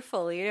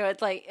careful. You know,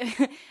 it's like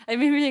I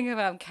made me think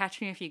of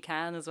Catch Me If You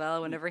Can as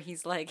well. Whenever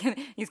he's like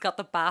he's got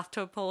the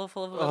bathtub full of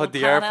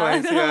the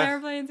airplanes,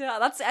 airplanes. Yeah,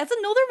 that's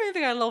another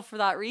movie I love for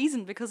that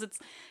reason, because it's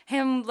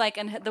him like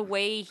and the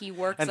way he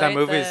works. And that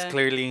movie is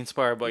clearly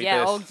inspired by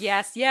this. Oh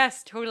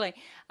yes, totally.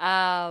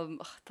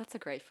 That's a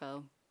great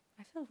film.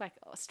 I feel like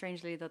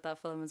strangely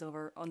that film is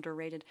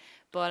underrated,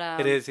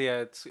 but it is. Yeah,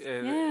 it's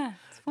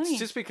funny. It's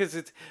just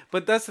because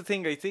but that's the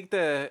thing. I think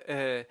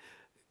the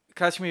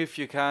Catch Me If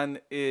You Can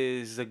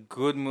is a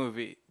good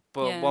movie,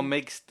 but what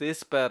makes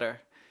this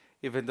better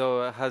even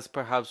though it has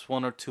perhaps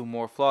one or two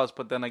more flaws.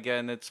 But then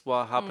again, it's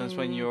what happens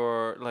when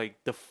you're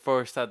like the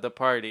first at the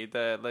party,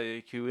 that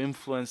like you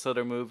influence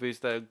other movies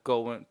that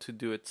go on to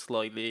do it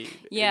slightly.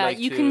 Yeah, like,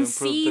 you to can improve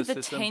see the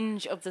system.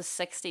 tinge of the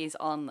 60s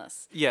on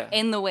this. Yeah.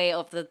 In the way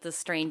of the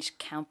strange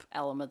camp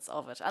elements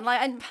of it. And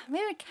like, and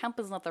maybe camp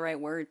is not the right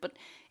word, but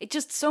it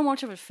just, so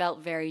much of it felt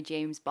very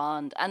James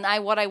Bond. And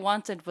what I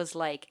wanted was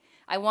like,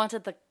 I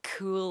wanted the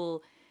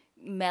cool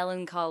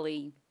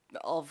melancholy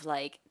of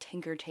like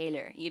Tinker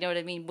Tailor, you know what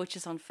I mean? Which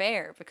is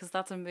unfair because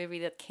that's a movie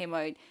that came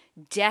out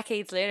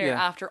decades later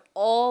after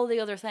all the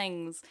other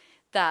things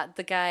that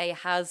the guy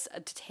has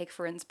to take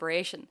for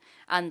inspiration,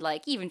 and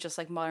like even just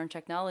like modern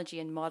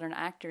technology and modern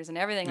actors and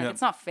everything. Like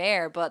it's not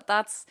fair, but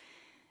that's,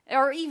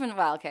 or even,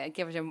 well, okay,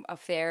 give it a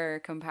fair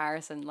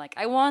comparison. Like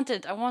I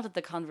wanted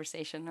the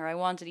conversation, or I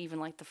wanted even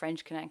like the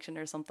French Connection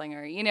or something,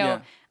 or you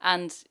know,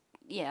 and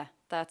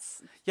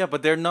that's... Yeah,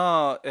 but they're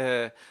not.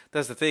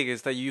 That's the thing,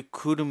 is that you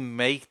couldn't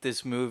make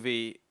this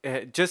movie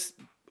just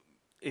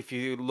if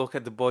you look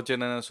at the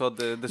budget and also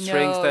the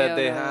strings that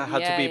they had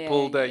to be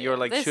pulled. That you're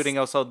like shooting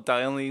outside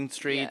Downing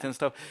Street and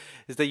stuff.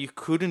 Is that you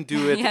couldn't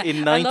do it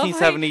in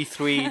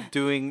 1973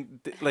 doing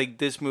like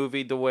this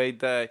movie the way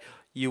that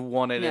you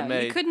wanted it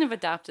made. You couldn't have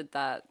adapted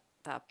that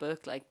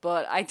book, like,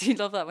 but I do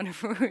love that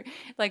whenever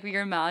like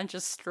your man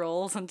just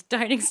strolls onto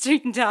Downing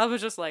Street and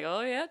Talbot's just like,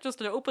 oh yeah, just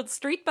an open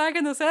street back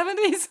in the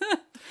 70s.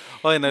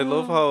 Oh, and I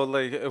love how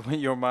like when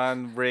your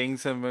man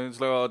rings him and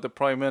it's like, oh, the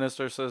Prime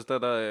Minister says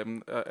that I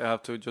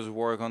have to just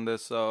work on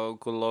this, so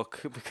good luck,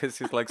 because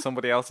he's like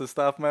somebody else's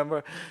staff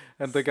member,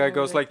 and the guy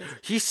goes like,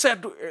 he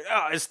said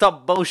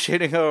stop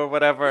bullshitting or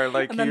whatever,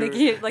 like,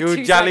 you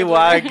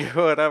jallywag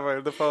or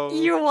whatever the phone.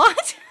 You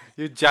what?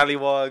 You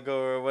jallywag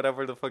or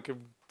whatever the fucking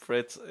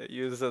Brits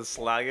use as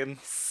slagging.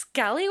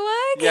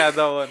 Scallywag? Yeah,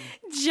 that one.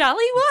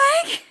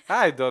 Jallywag?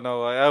 I don't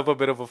know. I have a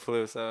bit of a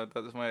flu, so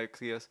that's my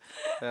excuse.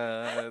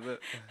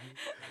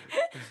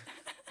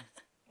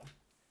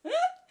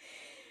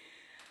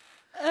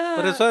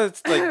 But as well,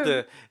 it's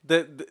like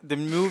the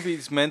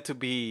movie's meant to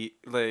be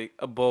like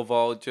above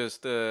all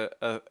just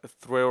a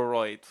thrill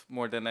ride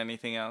more than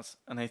anything else,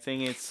 and I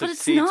think it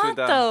succeeds with that. But it's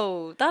not,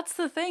 though. That's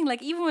the thing.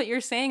 Like, even what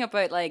you're saying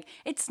about like,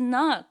 it's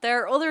not.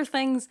 There are other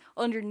things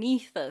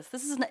underneath this.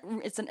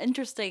 It's an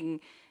interesting,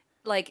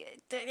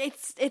 like,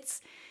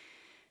 it's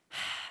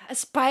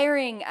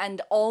aspiring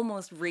and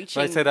almost reaching.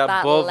 I said that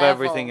above level.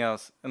 everything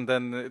else, and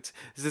then it's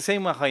the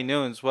same with High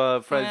Noon as well.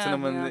 Fred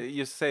Cinnamon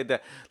used to say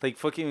that like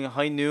fucking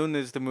High Noon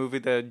is the movie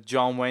that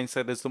John Wayne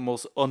said is the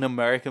most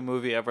un-American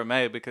movie ever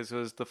made, because it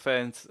was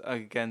defense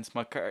against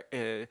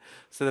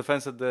it's the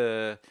defense of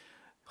the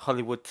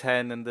Hollywood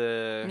 10 and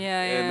and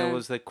it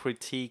was the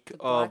critique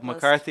of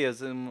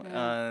McCarthyism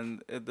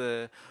and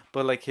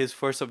but like his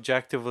first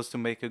objective was to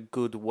make a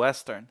good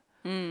Western.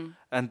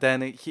 And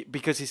then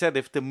because he said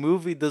if the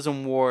movie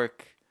doesn't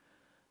work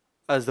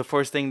as the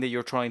first thing that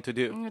you're trying to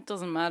do, it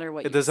doesn't matter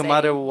what it doesn't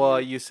matter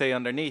what you say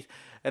underneath.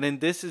 And then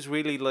this is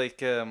really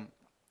like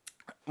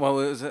what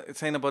was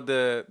saying about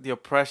the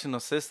oppression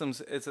of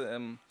systems. It's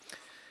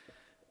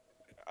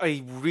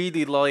I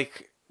really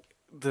like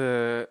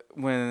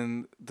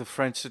when the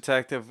French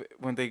detective,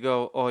 when they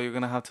go, oh, you're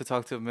gonna have to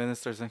talk to the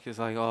ministers, and he's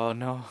like, oh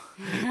no,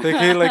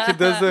 like he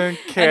doesn't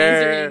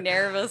care. And he's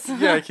really nervous.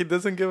 Yeah, he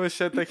doesn't give a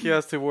shit that he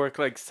has to work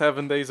like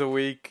 7 days a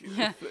week,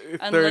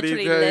 30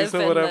 days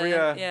or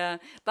whatever.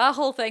 That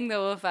whole thing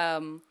though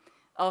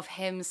of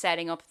him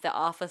setting up the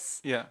office,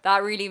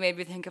 that really made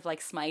me think of like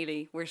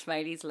Smiley, where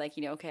Smiley's like,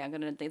 you know, okay,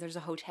 there's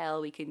a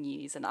hotel we can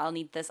use, and I'll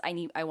need this,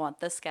 I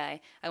want this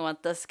guy, you know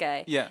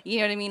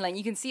what I mean? Like,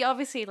 you can see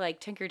obviously like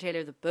Tinker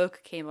Tailor the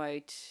book came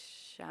out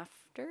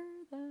after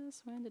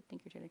this. When did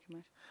Tinker Tailor come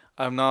out?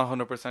 I'm not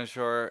 100%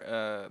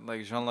 sure.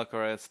 Like Jean Le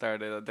Carré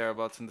started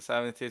thereabouts in the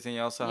 70s, and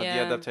you also had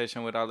the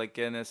adaptation with Alec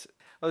Guinness.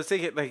 I was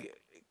thinking like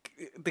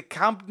the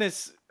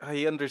campness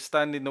I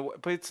understand in the way,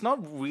 but it's not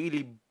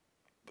really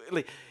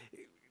like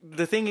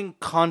the thing in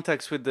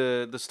context with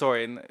the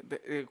story. And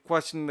the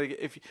question, like,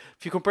 if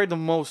you compare the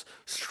most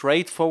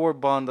straightforward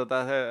Bond of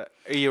that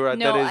era,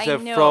 that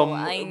is from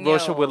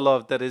Russia with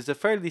Love, that is a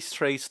fairly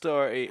straight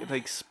story,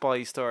 like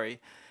spy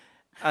story,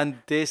 and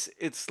this,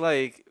 it's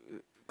like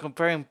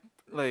comparing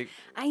like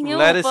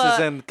lettuces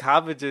and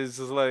cabbages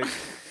is like.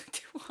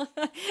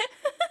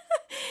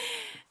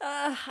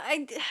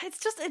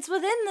 It's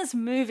within this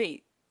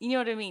movie. You know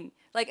what I mean?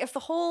 Like, if the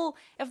whole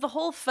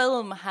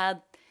film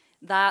had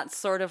that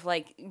sort of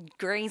like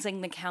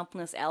grazing the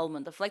campness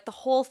element of like the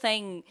whole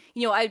thing,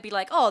 you know, I'd be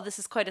like, oh, this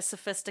is quite a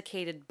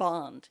sophisticated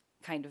Bond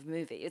kind of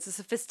movie. It's a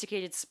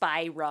sophisticated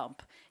spy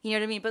romp. You know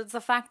what I mean? But it's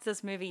the fact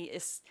this movie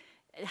it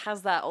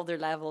has that other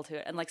level to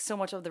it, and like so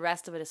much of the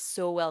rest of it is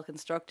so well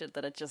constructed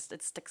that it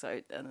sticks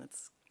out, and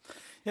it's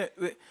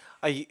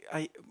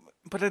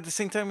but at the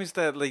same time, is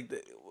that like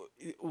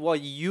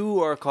what you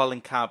are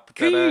calling camp?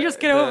 Couldn't you just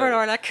get over it,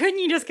 Orla? Couldn't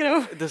you just get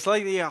over it? The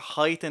slightly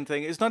heightened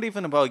thing. It's not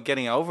even about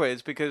getting over it.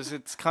 It's because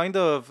it's kind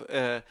of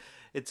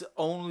it's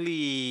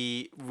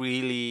only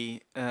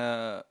really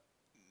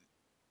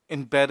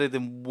embedded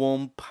in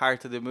one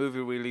part of the movie,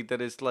 really, that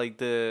is like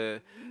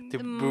the The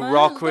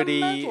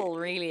bureaucracy. middle,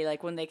 really,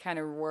 like when they kind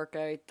of work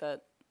out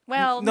that.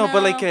 Well, No,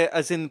 but like no.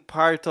 as in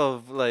part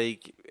of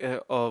like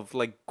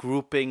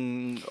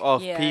grouping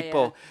of Yeah,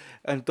 people,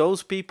 and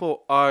those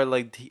people are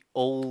like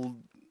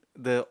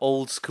the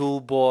old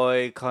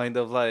schoolboy kind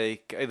of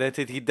like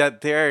identity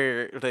that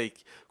they're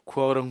like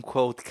quote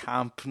unquote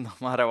camp no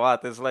matter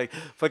what. It's like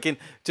fucking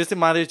just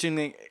imagine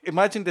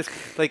this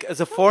like as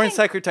a foreign think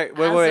secretary.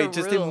 Wait, as wait, a wait,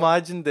 just rule.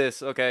 imagine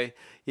this, okay?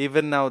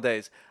 Even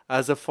nowadays,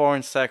 as a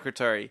foreign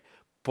secretary,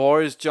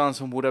 Boris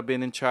Johnson would have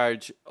been in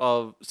charge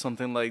of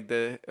something like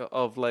a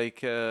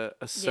Yeah,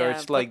 search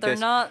but like they're this.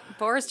 not.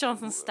 Boris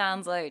Johnson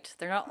stands out.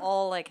 They're not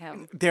all like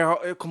him. There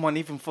are come on,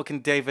 even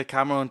fucking David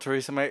Cameron,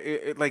 Theresa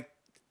May, like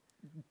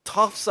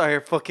tops are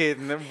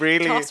fucking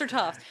really Toffs are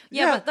toffs.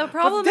 Yeah, but the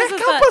problem they're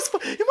is campus.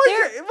 that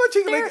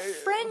Imagine they're like.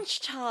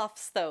 French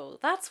toffs, though.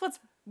 That's what's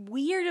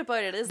weird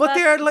about it. Is But that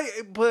they are like,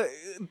 but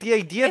the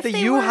idea If that they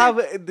you were- have,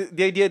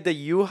 the idea that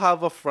you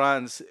have of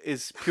France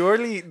is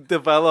purely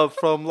developed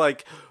from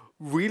like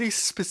really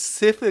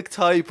specific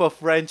type of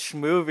French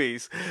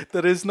movies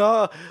that is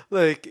not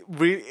like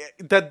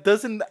that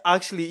doesn't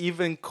actually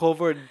even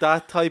cover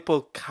that type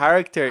of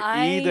character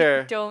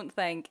either. I don't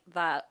think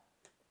that.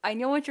 I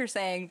know what you're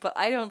saying, but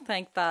I don't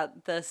think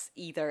that this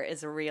either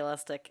is a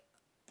realistic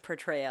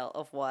portrayal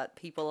of what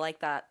people like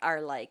that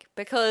are like,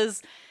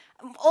 because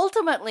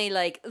ultimately,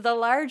 like, the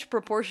large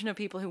proportion of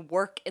people who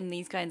work in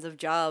these kinds of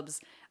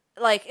jobs,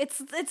 like,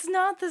 it's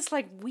not this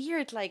like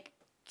weird like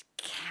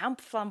camp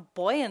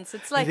flamboyance.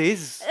 It's like It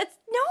is.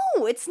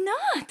 it's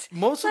not.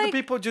 Most of Like, the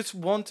people just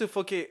want to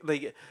fucking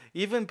like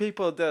even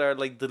people that are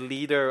like the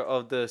leader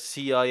of the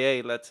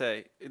CIA, let's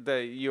say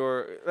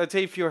let's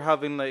say if you're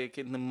having like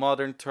in the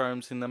modern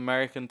terms, in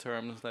American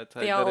terms, let's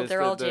say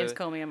they're all James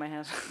Comey in my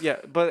head.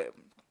 but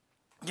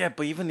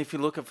even if you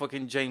look at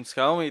fucking James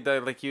Comey,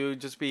 that like you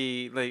just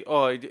be like,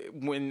 oh,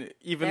 when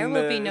even There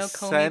will the be no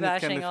Comey Senate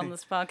bashing kind of on thing.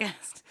 this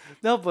podcast.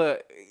 No,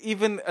 but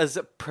even as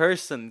a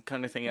person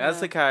kind of thing,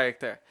 as a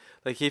character,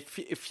 like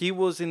if he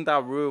was in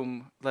that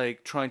room,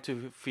 like trying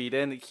to feed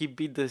in, he'd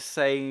be the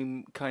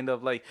same kind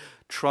of like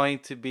trying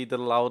to be the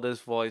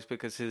loudest voice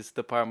because his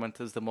department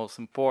is the most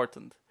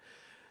important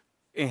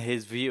in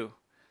his view.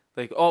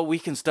 Like, oh, we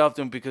can stop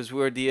them because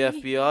we're the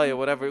FBI or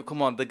whatever.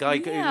 Come on, the guy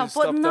Yeah,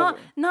 but stopped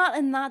not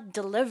in that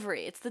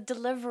delivery. It's the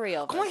delivery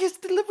of Come on, it. his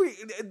delivery,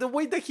 the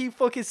way that he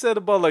fucking said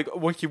about like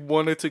when he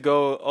wanted to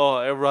go, oh,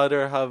 I'd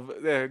rather have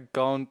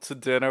gone to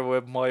dinner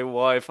with my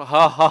wife. Ha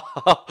ha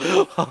ha.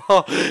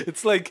 ha.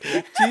 It's like,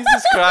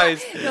 Jesus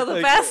Christ. No, the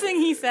Like, best thing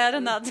he said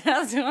in that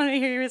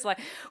testimony, he was like,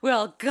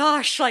 "Well,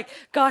 gosh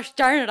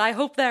darn it, I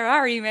hope there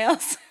are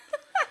emails."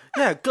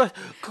 Yeah, God,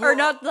 Or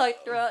not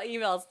like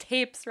emails,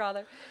 tapes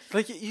rather.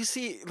 Like you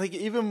see, like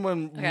even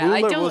when Okay, I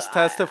Mueller don't- was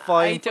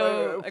testifying I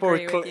don't for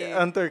agree with you.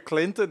 under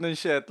Clinton and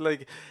shit,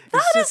 like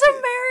That it's is just,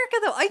 America,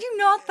 though. I do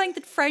not think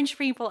that French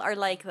people are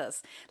like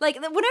this. Like,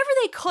 whenever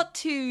they cut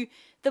to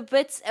the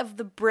bits of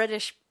the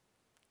British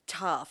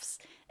toffs,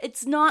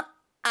 it's not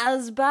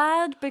as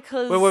bad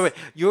because... Wait.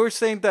 You're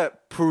saying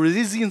that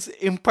Parisians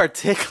in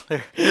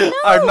particular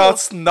are not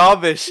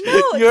snobbish.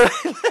 No, You're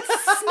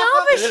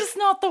snobbish is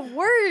not the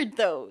word,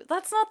 though.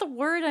 That's not the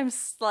word I'm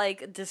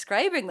like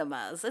describing them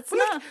as. It's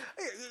not.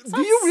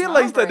 Do you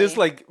realize that snobbery. it's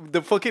like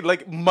the fucking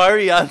like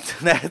Marie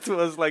Antoinette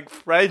was like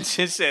French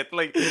and shit?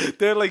 Like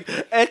they're like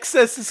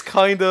excess is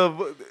kind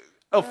of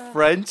a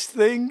French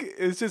thing.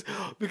 It's just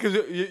because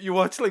you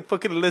watch like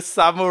fucking Les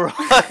Samurai.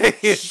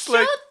 It's Shut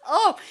like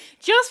up!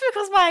 Just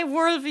because my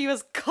worldview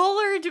is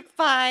colored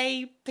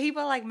by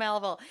people like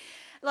Melville,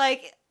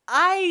 like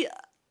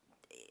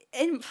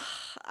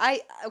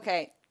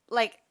okay,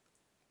 like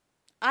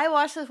I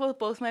watched this with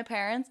both my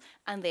parents,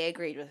 and they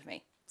agreed with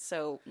me.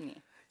 So yeah.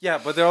 yeah,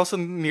 but they also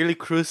nearly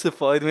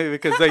crucified me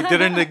because they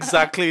didn't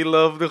exactly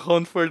love the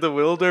Hunt for the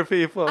Wilder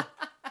people.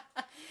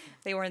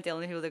 They weren't the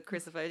only people that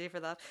crucified you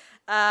for that.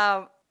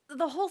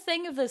 The whole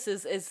thing of this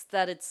is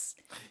that it's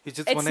You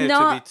wanted it to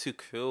not- be too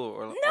cool,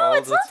 or no, all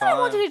it's the not that I time.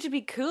 wanted it to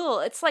be cool.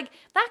 It's like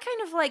that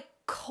kind of like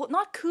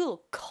not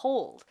cool,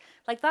 cold,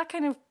 like that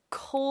kind of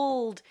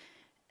cold,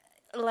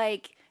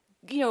 like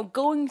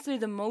going through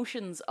the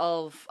motions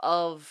of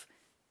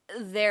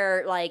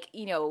their like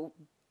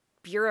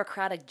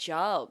bureaucratic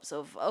jobs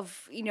of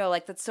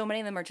like that. So many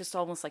of them are just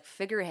almost like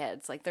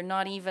figureheads. Like they're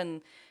not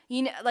even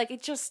like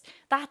it just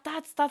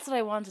that's what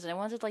I wanted. I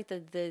wanted like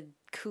the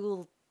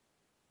coolness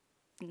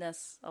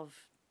of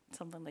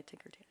something like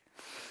Tinker Tailor.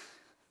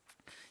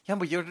 Yeah,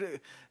 but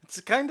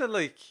it's kind of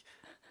like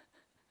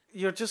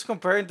you're just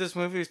comparing this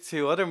movie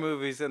to other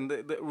movies, and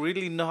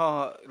really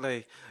not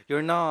like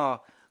you're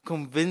not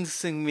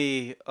convincing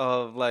me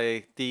of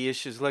like the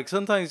issues. Like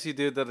sometimes you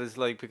do that is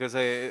like because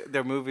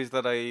they're movies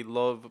that I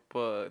love,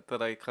 but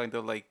that I kind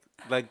of like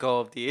let go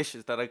of the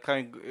issues, that I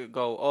kind of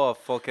go, oh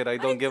fuck it, I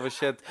don't give a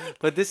shit.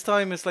 But this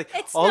time it's like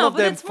It's all no, of but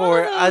them it's one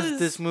for of as those-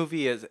 this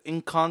movie is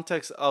in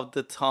context of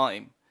the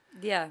time.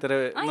 Yeah, That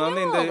are I not know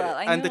in all that.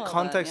 I and the know all that,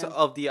 context yeah.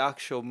 of the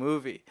actual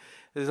movie.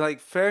 It's like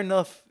fair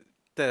enough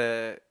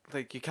that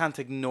like, you can't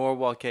ignore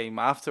what came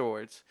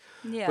afterwards.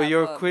 Yeah, But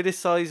you're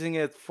criticizing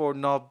it for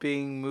not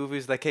being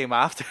movies that came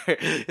after.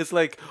 It's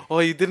like, oh,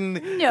 you didn't.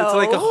 No, it's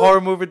like a horror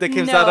movie that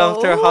came out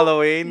after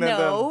Halloween. No, and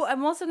then,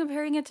 I'm also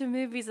comparing it to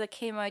movies that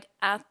came out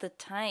at the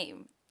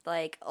time.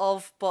 But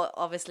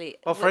obviously.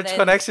 well, French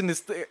Connection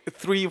is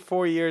 3 or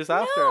 4 years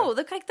after. No,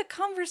 the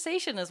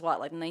conversation is what,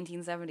 like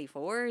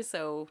 1974.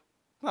 So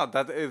no,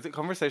 the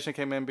conversation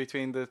came in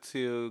between the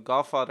two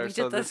Godfathers.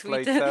 So this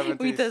late 70s.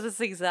 We did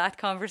this exact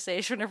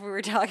conversation if we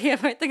were talking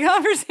about the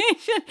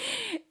conversation.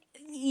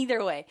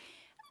 Either way,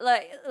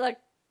 like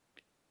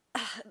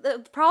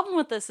the problem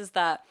with this is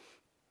that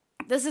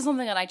this is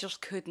something that I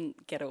just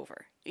couldn't get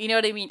over. You know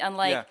what I mean?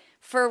 And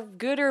for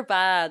good or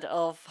bad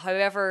of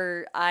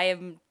however I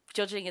am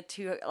judging it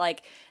too,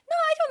 like, no,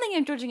 I don't think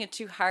I'm judging it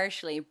too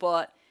harshly,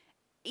 but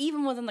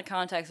even within the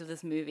context of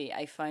this movie,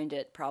 I found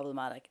it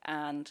problematic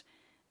and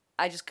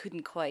I just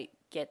couldn't quite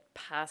get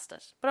past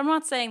it. But I'm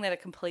not saying that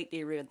it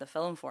completely ruined the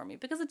film for me,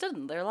 because it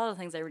didn't. There are a lot of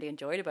things I really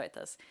enjoyed about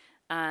this,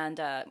 and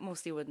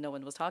mostly when no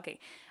one was talking.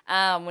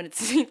 When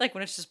it's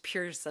when it's just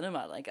pure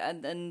cinema,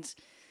 and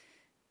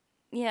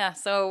yeah.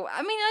 So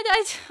I mean,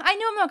 I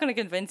know I'm not going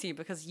to convince you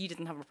because you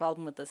didn't have a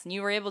problem with this, and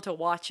you were able to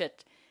watch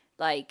it,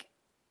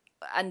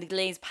 and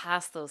glaze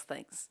past those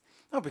things.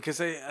 No, because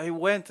I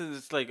went and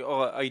it's like,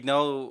 oh, I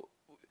know,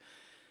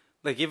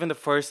 like, even the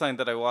first time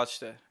that I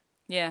watched it.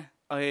 Yeah.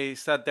 I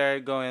sat there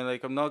going,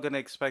 like, I'm not going to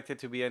expect it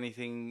to be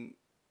anything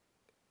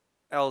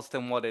else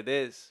than what it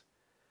is.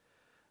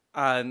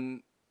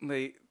 And,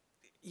 like,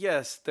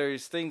 yes,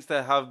 there's things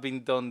that have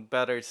been done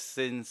better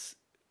since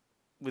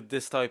with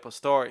this type of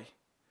story.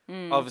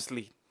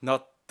 Obviously,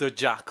 not the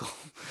Jackal.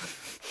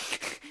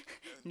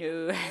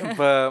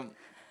 No.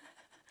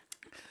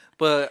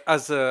 But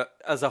as a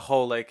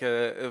whole, like,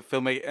 a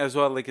filmmaker as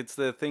well, like, it's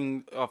the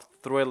thing of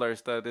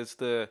thrillers that is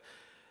the...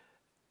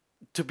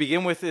 To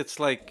begin with, it's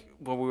like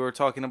what we were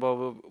talking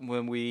about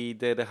when we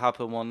did It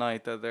Happened One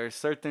Night, that there are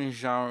certain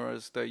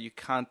genres that you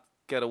can't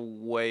get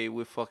away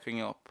with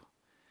fucking up.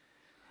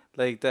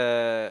 Like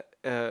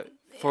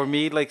for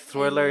me, like,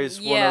 thriller is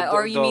one of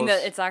or you those... mean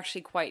that it's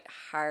actually quite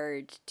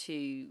hard to...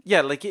 Yeah,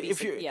 like,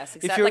 if you... Yes,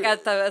 exactly. Like,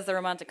 as the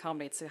romantic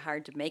comedy, it's so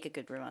hard to make a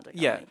good romantic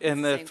comedy. Yeah,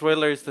 and the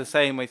thriller is the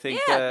same, I think.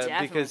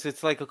 Yeah, because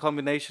it's like a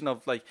combination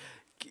of, like,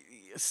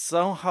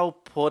 somehow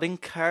putting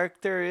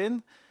character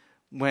in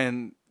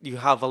when you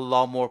have a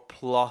lot more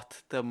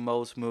plot than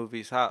most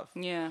movies have.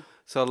 Yeah.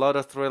 So a lot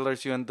of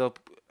thrillers, you end up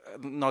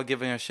not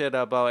giving a shit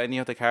about any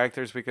of the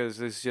characters because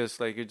it's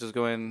just like you're just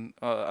going,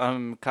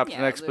 I'm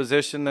Captain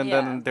Exposition, and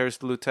then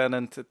there's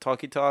Lieutenant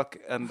Talkie Talk,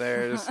 and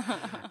there's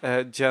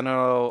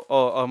General,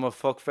 I'm a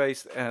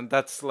fuckface, and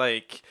that's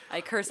like...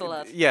 I curse a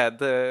lot. Yeah,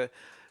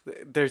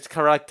 there's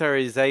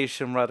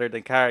characterization rather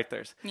than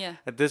characters. Yeah.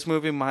 This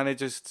movie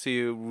manages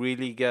to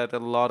really get a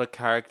lot of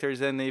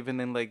characters in, even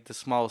in, like, the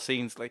small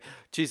scenes. Like,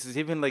 Jesus,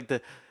 even like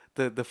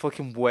the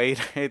fucking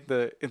waiter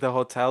in the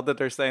hotel that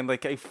they're saying,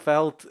 like, I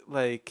felt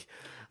like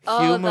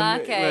human. Oh,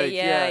 that guy. Like,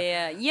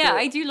 yeah.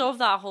 I do love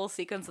that whole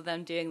sequence of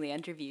them doing the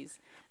interviews.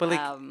 But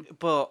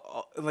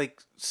like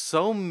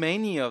so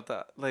many of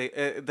that, like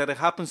that it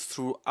happens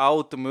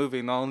throughout the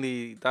movie. Not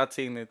only that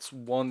scene, it's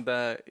one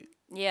that.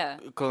 Yeah.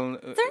 They're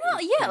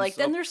not, yeah, like,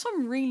 then there's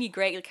some really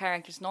great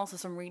characters and also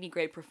some really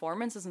great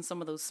performances in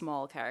some of those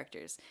small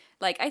characters.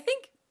 Like, I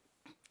think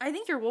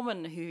your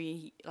woman who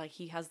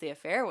he has the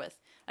affair with,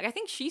 like, I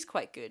think she's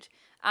quite good.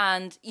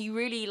 And you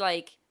really,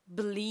 like,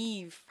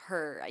 believe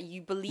her.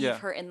 You believe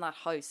her in that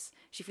house.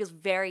 She feels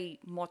very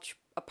much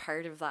a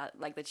part of that,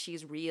 like, that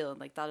she's real and,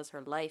 like, that is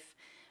her life.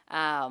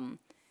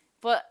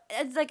 But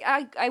it's like,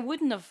 I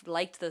wouldn't have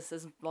liked this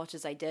as much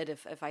as I did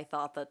if I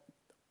thought that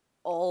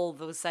all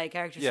those side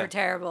characters were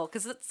terrible,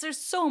 because there's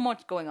so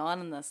much going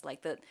on in this,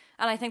 like, that,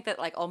 and I think that,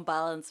 like, on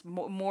balance,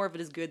 more of it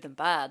is good than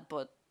bad,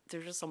 but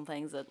there's just some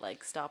things that,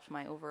 like, stopped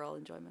my overall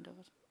enjoyment of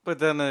it. But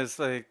then it's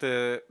like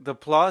the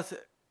plot,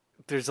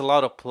 there's a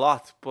lot of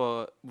plot,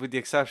 but with the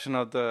exception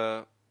of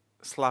the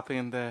slapping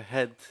in the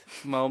head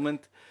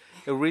moment,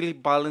 it really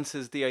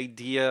balances the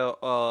idea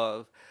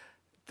of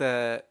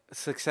the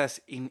success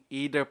in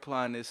either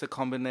plan is a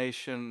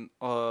combination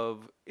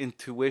of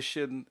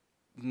intuition,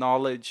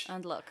 knowledge,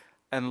 and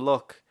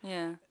luck.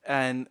 Yeah.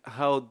 And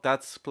how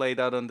that's played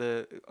out on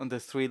the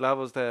 3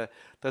 levels.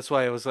 That's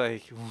why I was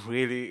like,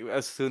 really,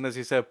 as soon as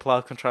you said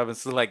plot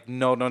contrivance, it's like,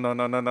 no.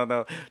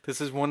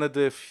 This is one of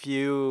the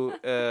few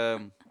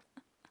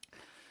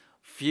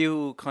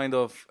kind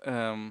of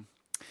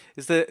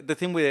is the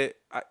thing with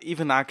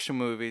even action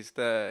movies,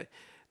 the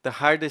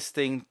hardest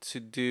thing to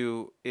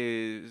do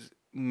is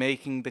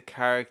making the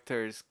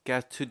characters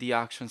get to the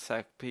action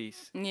set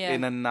piece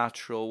in a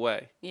natural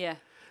way. Yeah.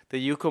 That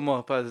you come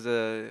up as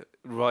a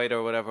writer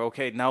or whatever,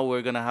 okay, now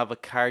we're going to have a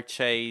car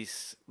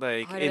chase,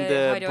 like, in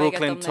the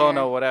Brooklyn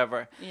tunnel or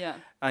whatever. Yeah.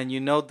 And you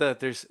know that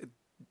there's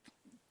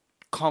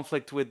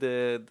conflict with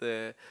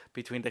the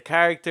between the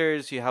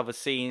characters, you have a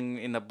scene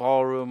in a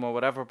ballroom or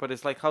whatever, but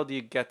it's like, how do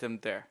you get them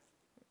there?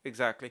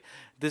 Exactly.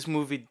 This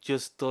movie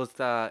just does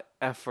that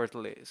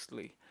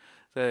effortlessly.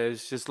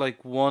 There's just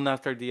like one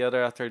after the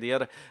other after the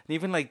other, and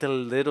even like the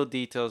little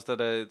details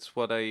that it's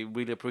what I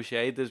really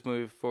appreciate this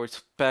movie for,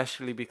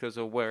 especially because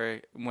of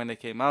when it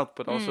came out,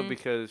 but also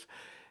because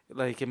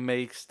like it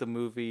makes the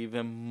movie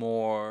even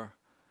more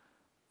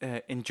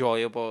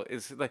enjoyable.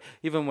 It's like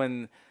even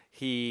when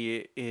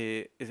he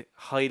is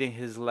hiding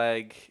his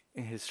leg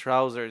in his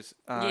trousers,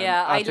 and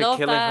Yeah, I after love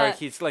killing her, that.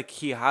 he's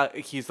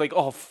like,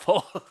 oh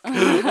fuck,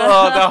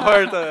 oh that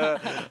hurt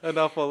an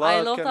awful lot.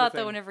 I love kind that of though.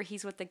 thing. Whenever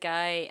he's with the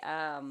guy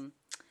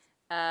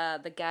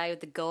with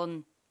the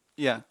gun,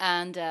 Yeah,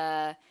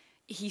 and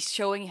he's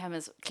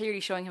clearly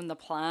showing him the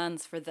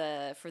plans for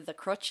the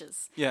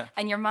crutches. yeah.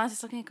 And your man's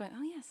just looking at it going,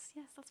 oh yes,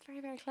 yes, that's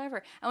very, very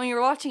clever. And when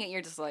you're watching it,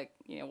 you're just like,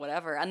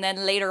 whatever. And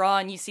then later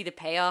on, you see the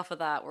payoff of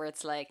that, where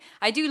it's like,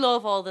 I do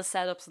love all the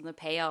setups and the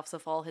payoffs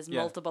of all his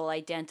multiple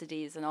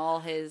identities and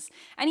all his,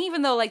 and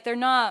even though like they're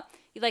not.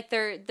 Like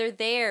they're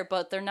there,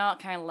 but they're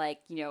not kind of like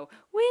woo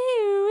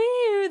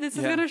woo. This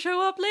is gonna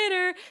show up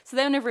later. So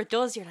then, whenever it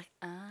does, you're like,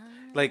 ah.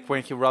 Like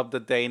when he robbed the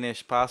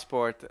Danish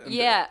passport. And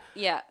Yeah,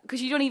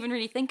 because you don't even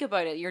really think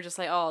about it. You're just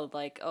like,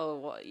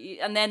 what?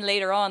 And then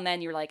later on,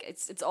 then you're like,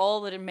 it's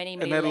all the many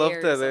and I layers.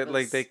 love that of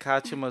like they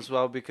catch him as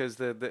well because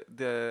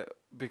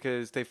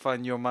because they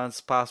find your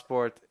man's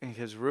passport in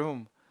his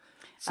room,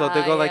 so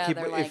they go like,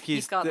 if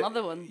he's got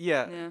another one.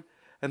 Yeah.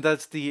 And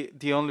that's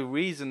the only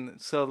reason.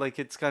 So like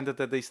it's kind of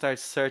that they start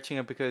searching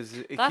it because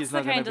he's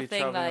not going to be traveling on his name. That's the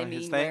kind of thing that I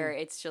mean where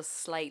it's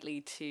just slightly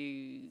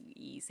too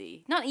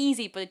easy. Not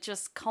easy, but it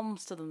just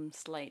comes to them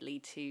slightly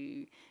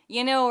too,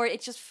 or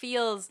it just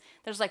feels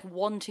there's like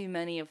one too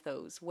many of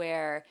those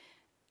where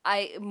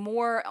I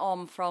more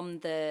from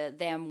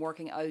them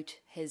working out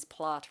his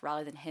plot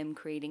rather than him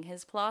creating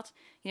his plot.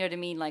 You know what I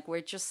mean? Like where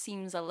it just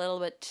seems a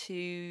little bit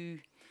too.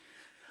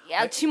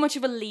 Yeah, too much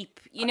of a leap,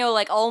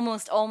 like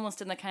almost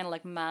in the kind of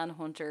like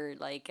Manhunter,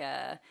 like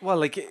well,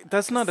 like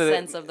that's not a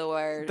sense of the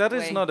word. That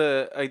is not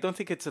a. I don't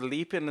think it's a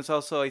leap, and it's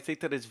also I think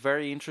that it's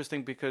very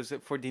interesting because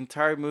for the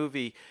entire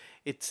movie,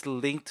 it's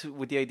linked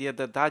with the idea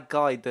that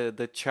guy,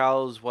 the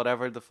Charles,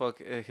 whatever the fuck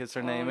his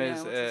name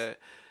is,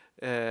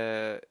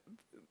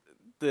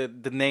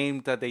 the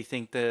name that they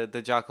think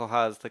the Jackal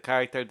has, the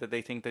character that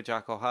they think the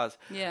Jackal has.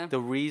 Yeah.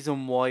 The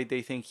reason why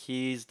they think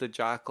he's the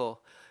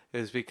Jackal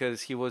is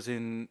because he was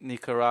in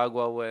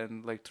Nicaragua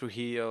when like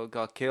Trujillo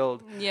got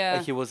killed. Yeah.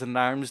 And he was an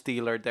arms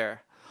dealer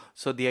there.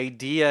 So the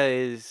idea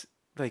is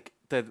like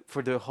that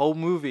for the whole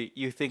movie,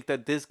 you think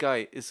that this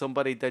guy is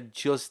somebody that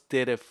just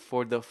did it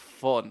for the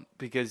fun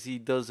because he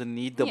doesn't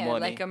need the money.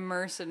 Like a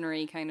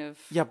mercenary kind of.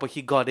 Yeah, but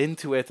he got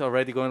into it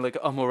already going like,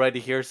 I'm already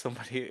here,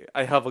 somebody,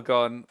 I have a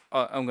gun,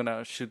 I'm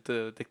gonna shoot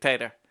the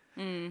dictator.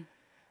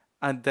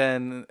 And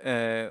then,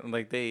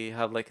 like they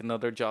have like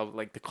another job,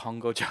 like the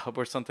Congo job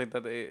or something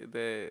that they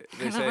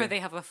say. Where they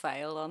have a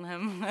file on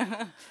him.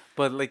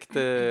 But like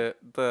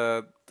the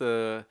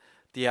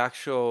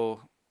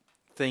actual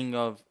thing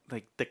of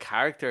like the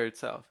character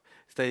itself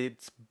is that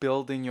it's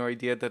building your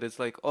idea that it's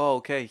like, oh,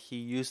 okay, he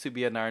used to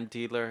be an arms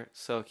dealer,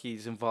 so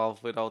he's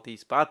involved with all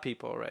these bad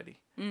people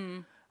already.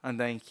 And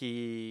then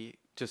he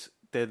just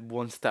did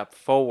one step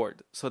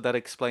forward, so that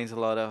explains a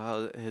lot of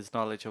how his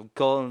knowledge of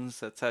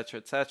guns, etc.,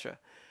 etc.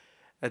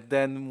 And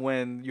then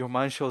when your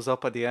man shows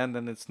up at the end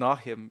and it's not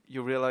him,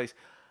 you realize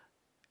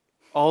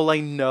all I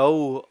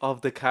know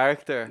of the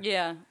character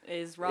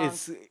is wrong.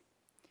 Is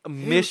a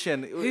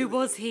mission. Who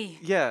was he?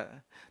 Yeah,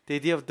 the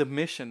idea of the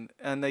mission.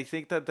 And I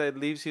think that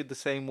leaves you the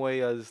same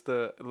way as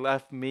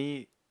left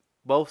me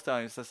both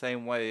times the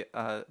same way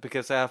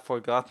because I have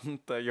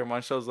forgotten that your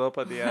man shows up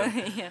at the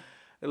end. Yeah.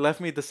 It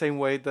left me the same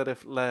way that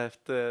it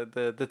left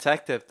the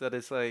detective, that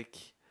is like...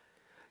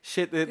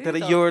 Shit,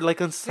 that you're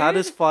like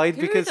unsatisfied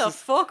because who the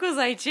fuck was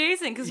I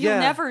chasing? Because you'll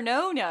never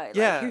know now,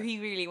 who he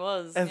really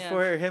was. And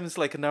for him, it's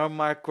like an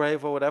unmarked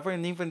grave or whatever.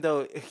 And even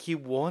though he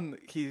won,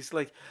 he's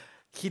like,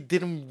 he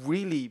didn't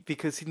really,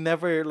 because he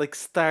never like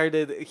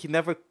started. He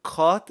never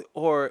caught,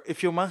 or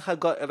if your man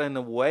had gotten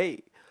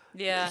away,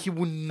 he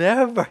would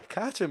never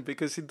catch him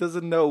because he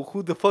doesn't know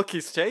who the fuck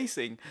he's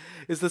chasing.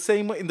 It's the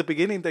same in the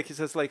beginning that he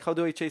says like, how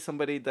do I chase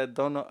somebody that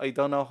I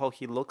don't know how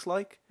he looks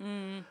like,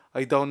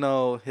 I don't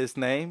know his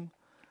name.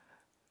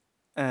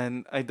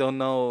 And I don't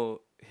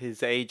know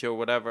his age or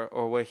whatever,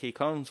 or where he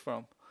comes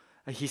from.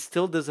 And he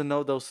still doesn't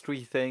know those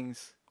three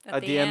things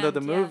at the end of the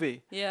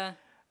movie. Yeah.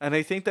 And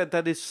I think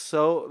that is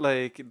so,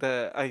 like,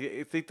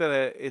 I think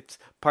that it's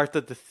part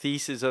of the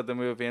thesis of the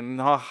movie, and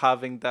not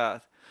having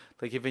that.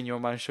 Like, even your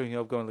man showing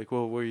up going like,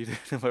 whoa, what are you doing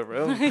in my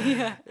room?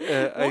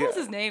 What was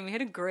his name? He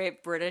had a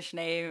great British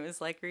name. It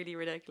was, like, really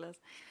ridiculous.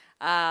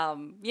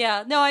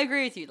 Yeah, no, I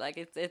agree with you. Like,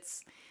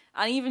 it's...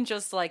 And even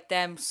just like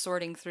them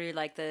sorting through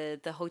like the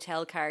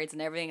hotel cards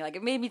and everything, like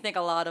it made me think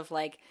a lot of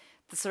like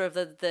the sort of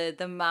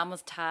the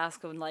mammoth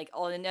task of like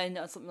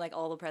something like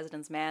All the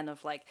President's Men,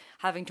 of like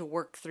having to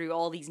work through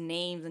all these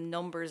names and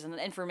numbers and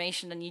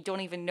information, and you don't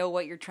even know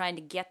what you're trying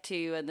to get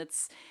to, and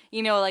it's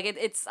like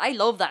it's I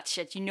love that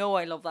shit.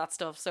 I love that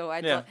stuff. So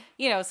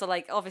so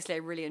like obviously I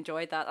really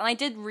enjoyed that, and I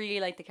did really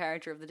like the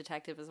character of the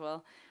detective as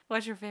well.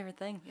 What's your favorite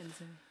thing in this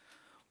movie?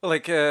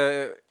 Like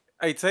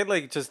I'd say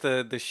like just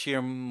the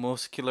sheer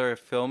muscular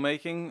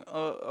filmmaking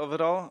of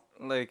it all,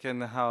 like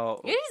and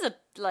how It is a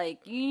like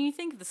you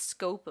think the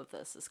scope of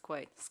this is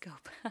quite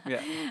scope.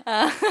 yeah.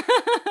 uh,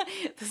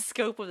 the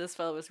scope of this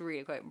film is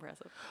really quite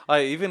impressive.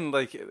 I even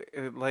like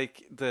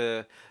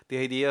the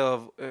idea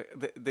of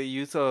the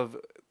use of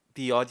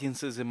the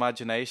audience's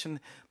imagination,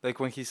 like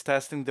when he's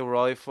testing the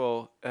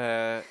rifle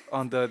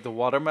on the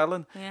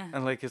watermelon, Yeah.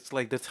 and like it's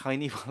like the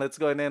tiny bullets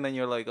going in, and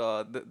you're like,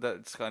 oh,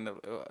 that's kind of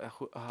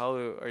how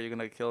are you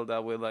gonna kill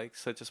that with like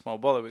such a small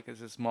bullet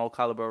because it's a small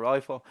caliber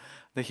rifle.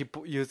 Then he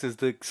uses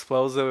the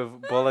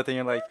explosive bullet, and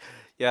you're like,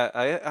 yeah,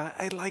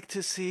 I'd like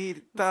to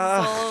see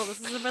that.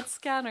 This is about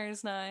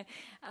scanners now.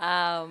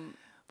 Um,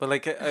 But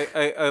like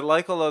I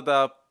like all of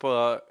that,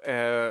 but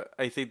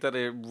I think that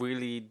it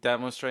really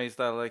demonstrates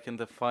that like in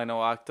the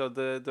final act of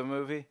the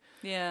movie.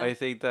 yeah. I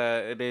think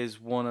that it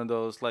is one of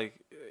those like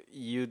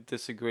you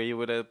disagree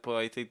with it, but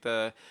I think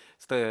that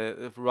it's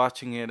the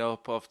ratcheting it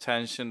up of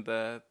tension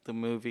that the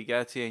movie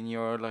gets you, and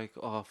you're like,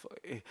 oh,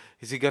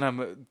 is he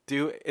gonna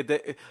do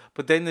it?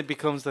 But then it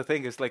becomes the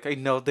thing. It's like I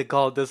know the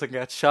guy doesn't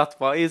get shot.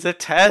 Why is it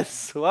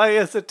tense? Why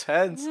is it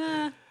tense?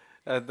 Yeah.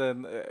 And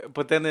then,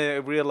 but then I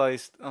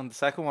realized on the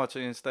second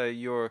watching is that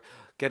you're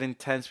getting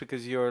tense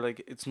because you're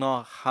like, it's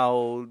not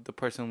how the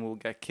person will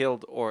get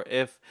killed or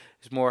if,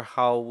 it's more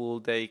how will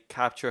they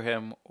capture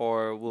him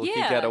or will he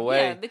get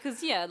away? Yeah,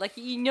 because like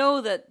you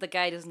know that the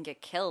guy doesn't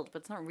get killed,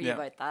 but it's not really Yeah.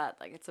 about that.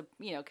 Like it's a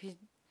cause,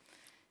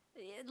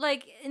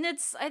 like and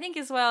it's I think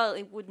as well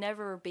it would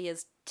never be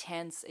as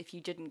tense if you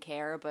didn't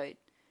care about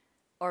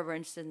or were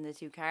interested in the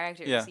two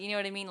characters. Yeah. You know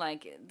what I mean?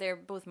 Like they're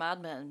both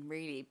madmen,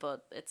 really,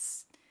 but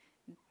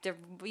they're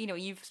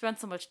you've spent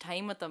so much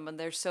time with them and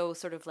they're so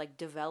sort of like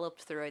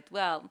developed throughout.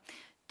 Well,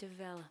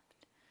 developed.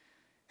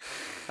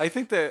 I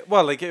think that,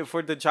 well, like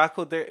for the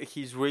Jackal there,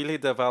 he's really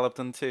developed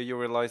until you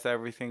realize that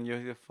everything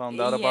you found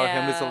out about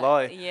him is a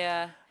lie.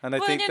 Yeah. And I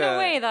well, think in that a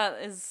way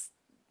that is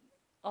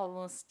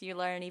almost you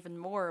learn even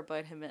more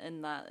about him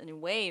in a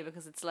way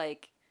because it's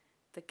like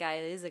the guy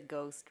is a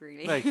ghost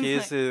really. like he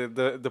is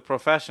the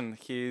profession.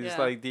 He's Yeah.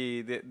 like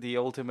the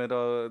ultimate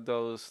of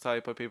those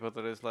type of people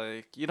that is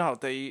like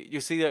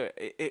you see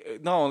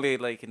not only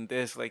like in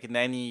this like in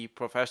any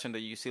profession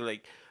that you see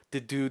like the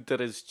dude that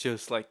is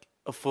just like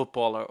a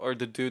footballer or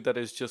the dude that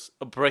is just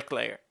a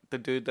bricklayer, the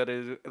dude that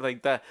is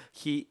like that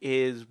he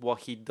is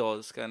what he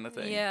does kind of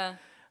thing. Yeah.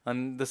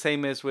 And the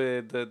same is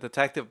with the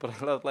detective, but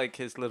I love like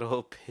his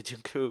little pigeon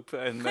coop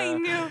and I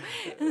know.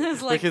 And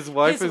there's like his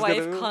wife is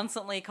gonna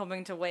constantly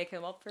coming to wake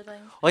him up for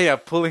things. oh yeah,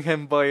 pulling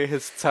him by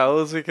his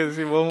toes because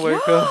he won't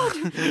wake up.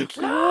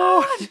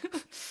 Claude!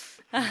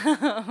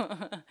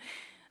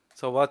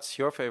 So what's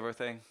your favorite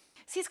thing?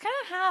 See, it's kind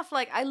of half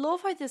like I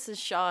love how this is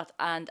shot,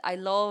 and I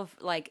love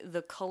like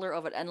the color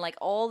of it, and like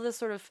all the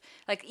sort of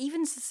like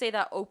even to say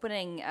that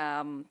opening,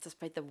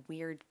 despite the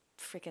weird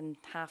freaking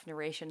half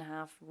narration,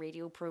 half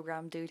radio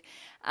program, dude,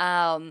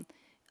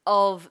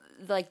 of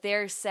like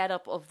their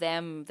setup of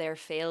their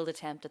failed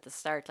attempt at the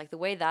start, like the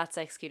way that's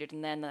executed,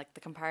 and then like the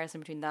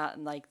comparison between that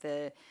and like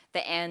the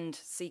end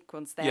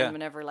sequence then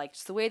whenever like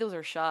just the way those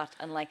are shot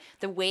and like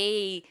the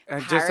way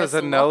And Paris just as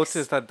a looks. note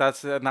is that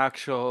that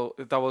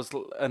was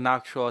an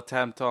actual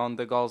attempt on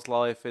the girl's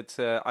life. It's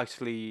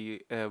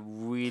actually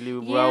really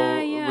well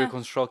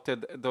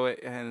reconstructed though,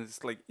 and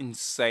it's like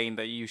insane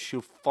that you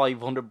shoot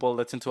 500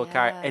 bullets into a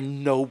car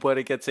and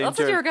nobody gets injured. That's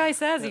what your guy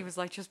says. He was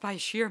like, just by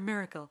sheer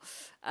miracle.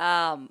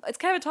 It's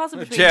kind of a toss up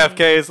between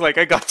JFK is like,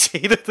 I got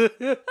cheated.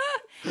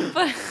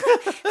 but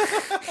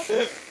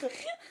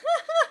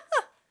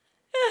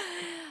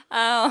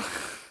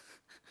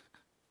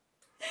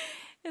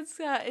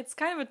it's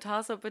kind of a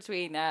toss up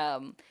between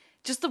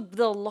just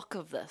the look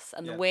of this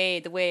and the way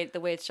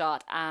it's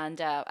shot and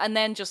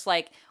then just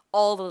like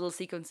all the little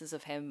sequences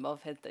of him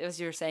as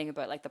you were saying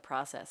about like the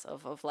process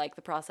of like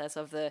the process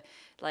of the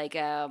like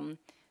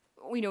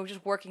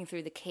just working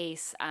through the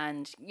case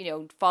and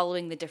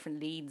following the different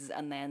leads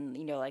and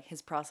then like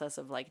his process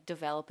of like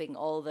developing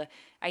all the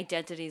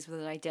identities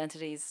within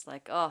identities,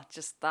 like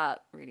just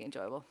that really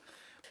enjoyable.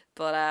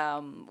 But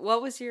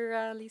what was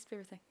your least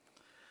favorite thing?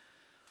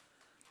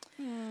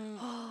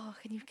 Oh,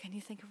 can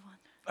you think of one?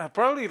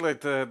 Probably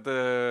like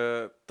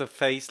the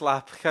face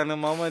lap kind of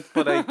moment,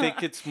 but I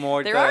think it's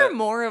more there are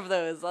more of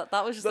those.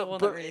 That was just the one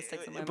that really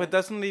sticks in my mind. But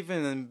that's not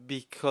even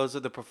because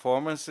of the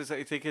performances.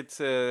 I think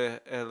it's a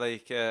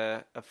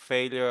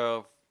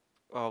failure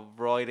of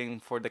writing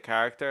for the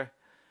character.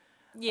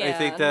 Yeah, I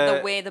think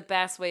the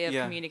best way of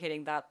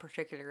communicating that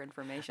particular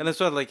information. And as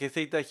well, like I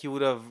think that he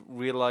would have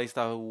realized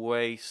that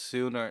way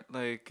sooner,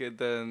 like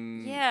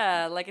than.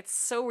 Yeah, like it's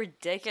so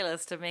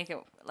ridiculous to make it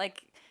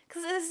like.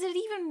 Because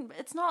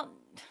it's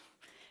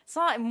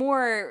not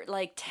more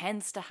like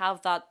tense to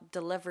have that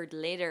delivered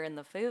later in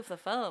the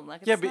film.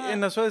 Like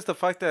and as well as the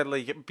fact that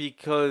like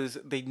because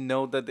they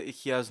know that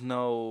he has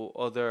no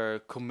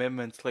other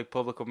commitments, like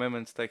public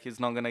commitments, like he's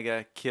not gonna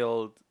get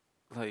killed,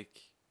 like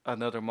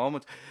another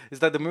moment. Is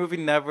that the movie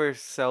never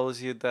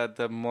sells you that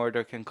the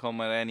murder can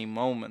come at any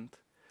moment,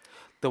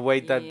 the way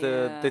that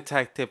the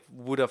detective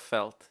would have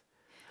felt.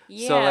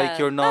 So like Yeah,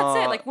 you're that's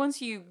it. not. Like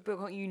once you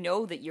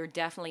know that you're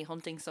definitely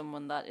hunting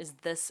someone that is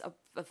this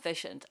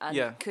efficient and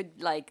Yeah.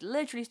 could like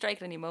literally strike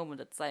at any moment.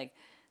 It's like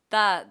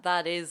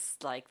that is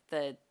like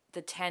the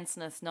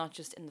tenseness, not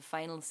just in the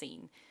final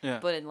scene, Yeah.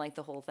 but in like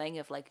the whole thing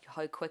of like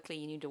how quickly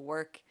you need to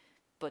work,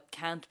 but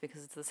can't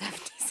because it's the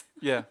 70s.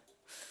 Yeah.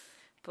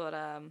 But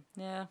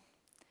yeah,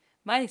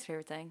 my least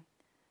favorite thing,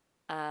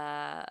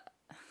 uh,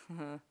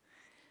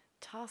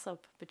 toss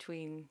up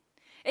between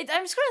it.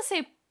 I'm just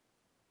gonna say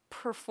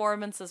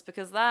performances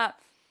because that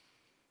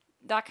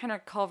kind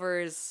of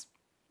covers,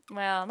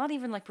 well, not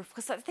even like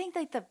because I think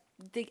like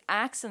the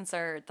accents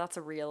are, that's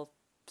a real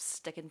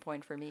sticking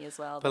point for me as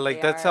well, But that like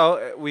they that's are.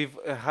 how we've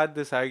had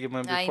this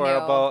argument I before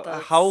know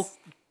about how that's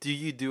do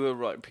you do it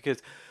right?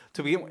 Because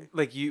to begin with,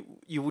 like you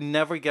would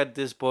never get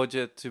this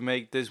budget to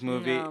make this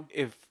movie no,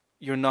 if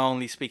you're not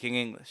only speaking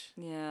English.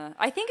 yeah,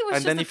 I think it was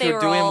And just then that if they you're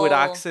were doing with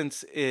all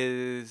accents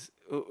is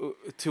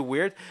too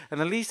weird. And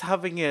at least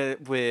having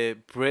it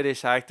with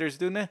British actors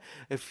doing it,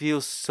 it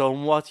feels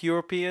somewhat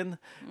European.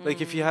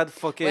 Like if you had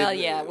fucking well,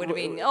 yeah, it would have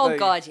been, oh like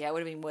god, yeah, it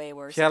would have been way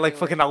worse if you had if like they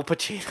were fucking Al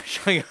Pacino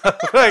showing up,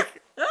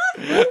 like.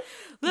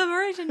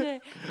 Liberation Day.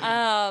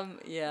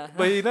 Yeah.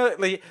 But you know,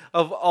 like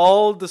of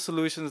all the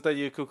solutions that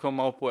you could come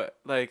up with,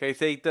 like I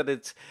think that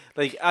it's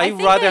like I I'd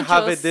think rather I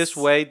have it this just,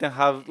 way than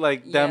have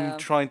like them yeah,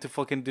 trying to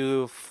fucking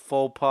do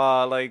faux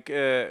pas like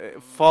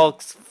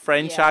Fox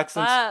French yeah,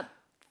 accents. that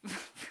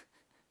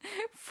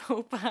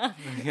faux pas.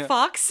 Yeah.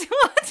 Fox,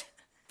 what?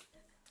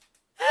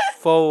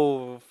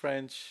 Faux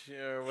French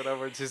or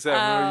whatever. Just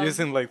I'm Um,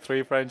 using like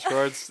 3 French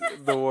words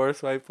the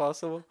worst way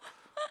possible.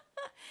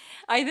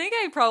 I think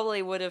I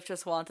probably would have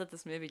just wanted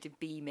this movie to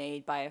be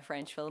made by a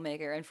French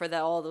filmmaker, and for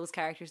all those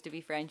characters to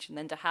be French, and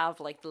then to have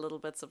like the little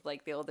bits of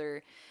like the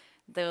other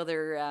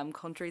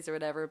countries or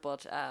whatever.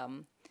 But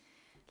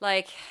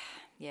like,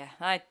 yeah,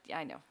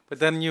 I know. But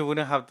then you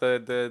wouldn't have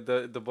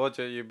the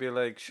budget. You'd be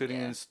like shooting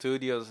Yeah. in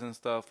studios and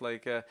stuff.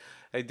 Like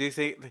I do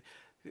think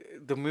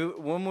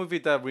one movie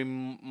that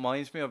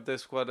reminds me of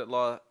this quite a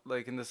lot,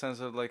 like in the sense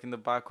of like in the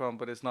background,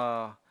 but it's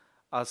not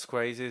as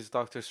crazy as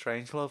Doctor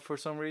Strangelove for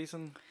some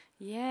reason.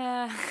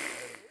 Yeah.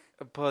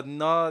 But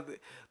not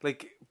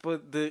like,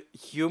 but the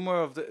humor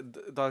of the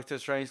Doctor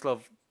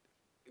Strangelove,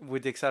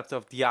 with the exception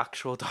of the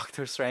actual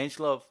Doctor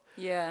Strangelove,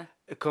 Yeah.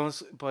 it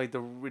comes by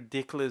the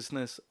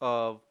ridiculousness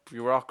of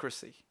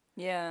bureaucracy.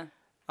 Yeah.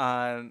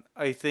 And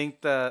I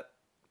think that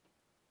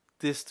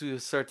this to a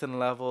certain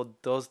level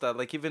does that.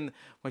 Like even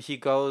when he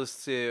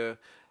goes to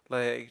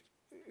like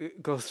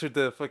goes through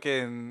the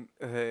fucking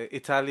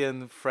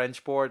Italian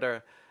French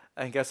border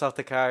and gets off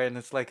the car and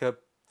it's like a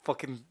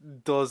fucking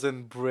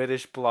dozen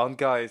British blonde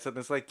guys and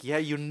it's like, yeah,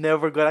 you're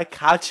never gonna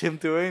catch him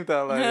doing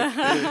that.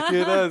 Like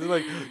you know, it's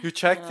like you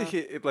check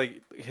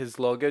like his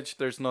luggage,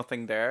 there's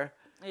nothing there.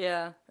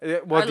 Yeah.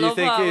 What I do you love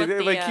think? that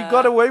with Like the, he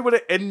got away with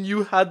it, and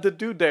you had to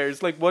do there.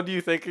 It's like, what do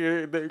you think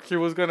he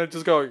was gonna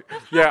just go?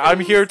 Yeah, I'm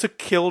here to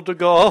kill the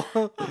girl.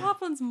 That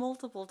happens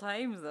multiple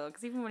times though,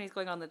 because even when he's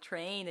going on the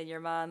train and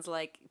your man's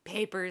like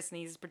papers and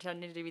he's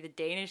pretending to be the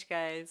Danish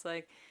guy, it's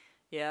like,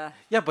 yeah,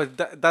 Yeah, but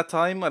that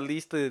time at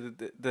least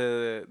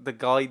the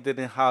guy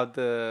didn't have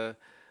the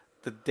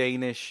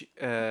Danish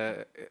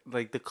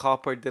like the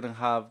copper didn't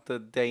have the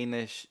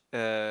Danish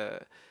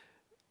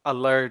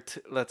alert,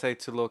 let's say,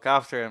 to look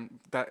after him.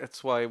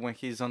 That's why when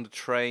he's on the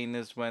train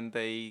is when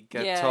they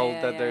get Yeah, told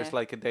yeah, that yeah. there's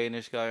like a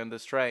Danish guy on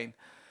this train.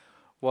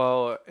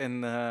 Well,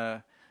 in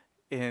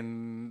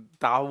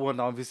that one,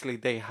 obviously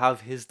they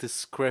have his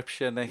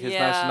description and his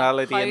yeah.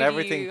 nationality and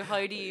everything.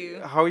 How do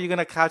you? How are you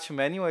gonna catch him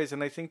anyways?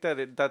 And I think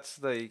that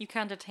that's like You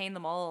can't detain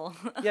them all.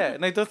 yeah,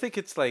 and I don't think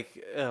it's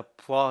like a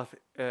plot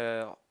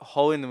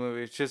hole in the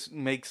movie. It just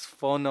makes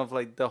fun of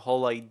like the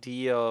whole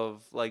idea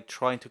of like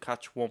trying to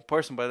catch one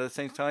person, but at the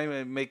same time,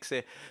 it makes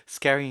it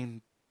scary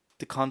in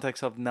the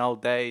context of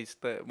nowadays.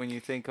 That when you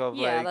think of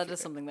Yeah, like that is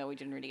something that we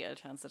didn't really get a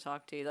chance to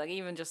talk to. Like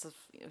even just if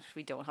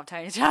we don't have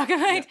time to talk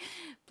about.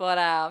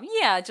 But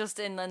yeah, just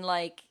in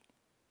like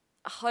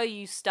how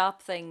you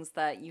stop things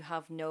that you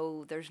have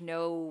there is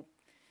no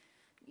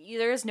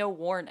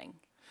warning.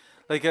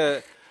 like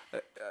It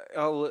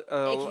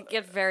can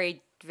get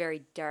very,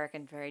 very dark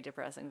and very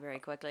depressing very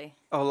quickly.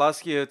 I'll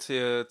ask you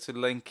to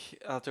link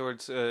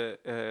afterwards a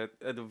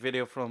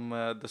video from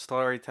the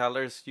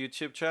Storytellers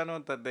YouTube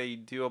channel that they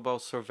do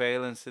about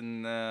surveillance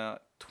in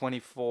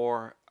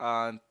 24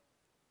 and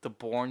the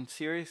Bourne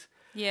series.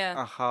 Yeah.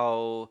 And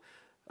how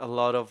a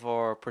lot of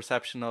our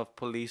perception of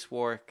police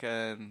work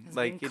and Has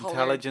like been colored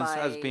intelligence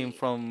has by- been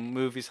from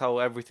movies, how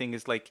everything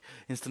is like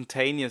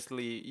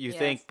instantaneously you Yes.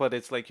 think, but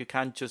it's like you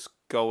can't just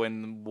go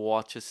and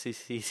watch a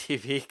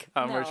CCTV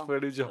camera No.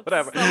 footage or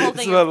whatever. The whole It's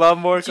thing a of lot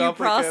more due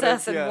complicated.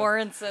 process and yeah.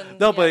 warrants and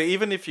No, but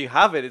even if you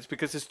have it, it's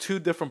because it's two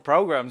different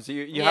programs.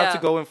 You have to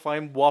Yeah. go and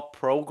find what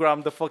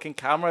program the fucking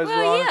camera is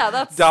well, on. yeah,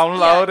 that's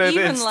download yeah, it,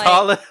 even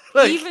install like, it.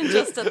 Like, even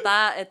just at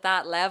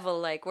that level,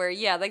 like where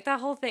like that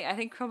whole thing. I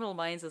think Criminal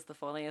Minds is the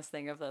funniest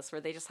thing of this,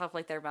 where they just have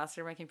like their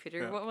mastermind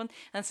computer one,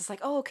 and it's just like,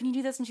 oh, can you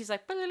do this? And she's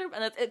like, and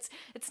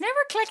it's never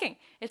clicking.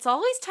 It's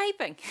always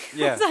typing.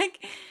 Yeah. It's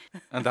like,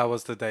 and that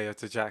was the day of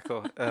the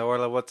Jackal.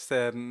 Orla, what's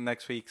the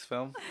next week's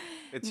film?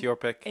 It's your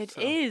pick. It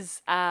so.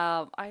 is.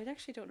 I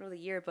actually don't know the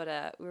year, but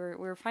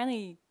we're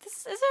finally.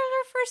 This is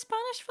our first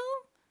Spanish film.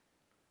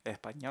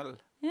 Español.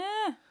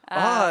 Yeah.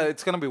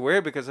 It's gonna be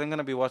weird because I'm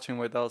gonna be watching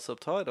without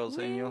subtitles,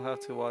 and you'll have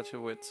to watch it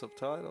with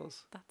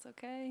subtitles. That's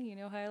okay. You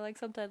know how I like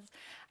subtitles.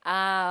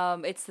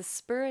 It's The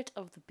Spirit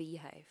of the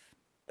Beehive.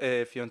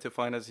 If you want to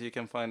find us, you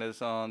can find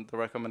us on The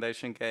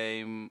Recommendation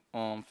Game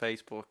on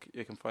Facebook.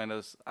 You can find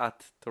us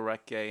at The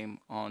Rec Game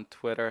on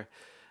Twitter.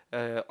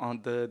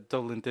 On the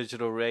Dublin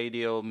Digital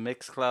Radio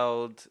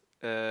Mixcloud.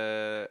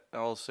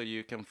 Also,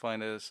 you can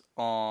find us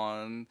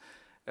on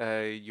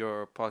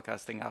your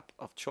podcasting app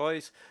of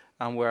choice.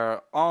 And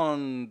we're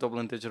on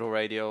Dublin Digital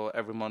Radio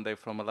every Monday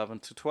from 11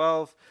 to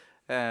 12.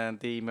 And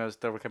the email is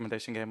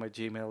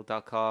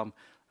therecommendationgame@gmail.com.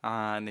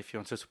 And if you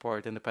want to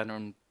support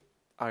independent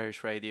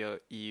Irish radio,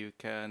 you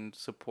can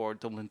support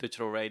Dublin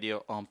Digital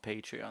Radio on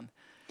Patreon.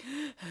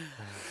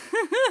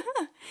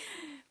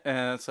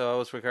 And so I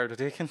was Ricardo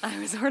Deacon. I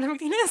was Orla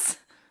McGuinness.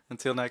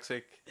 Until next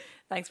week.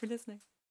 Thanks for listening.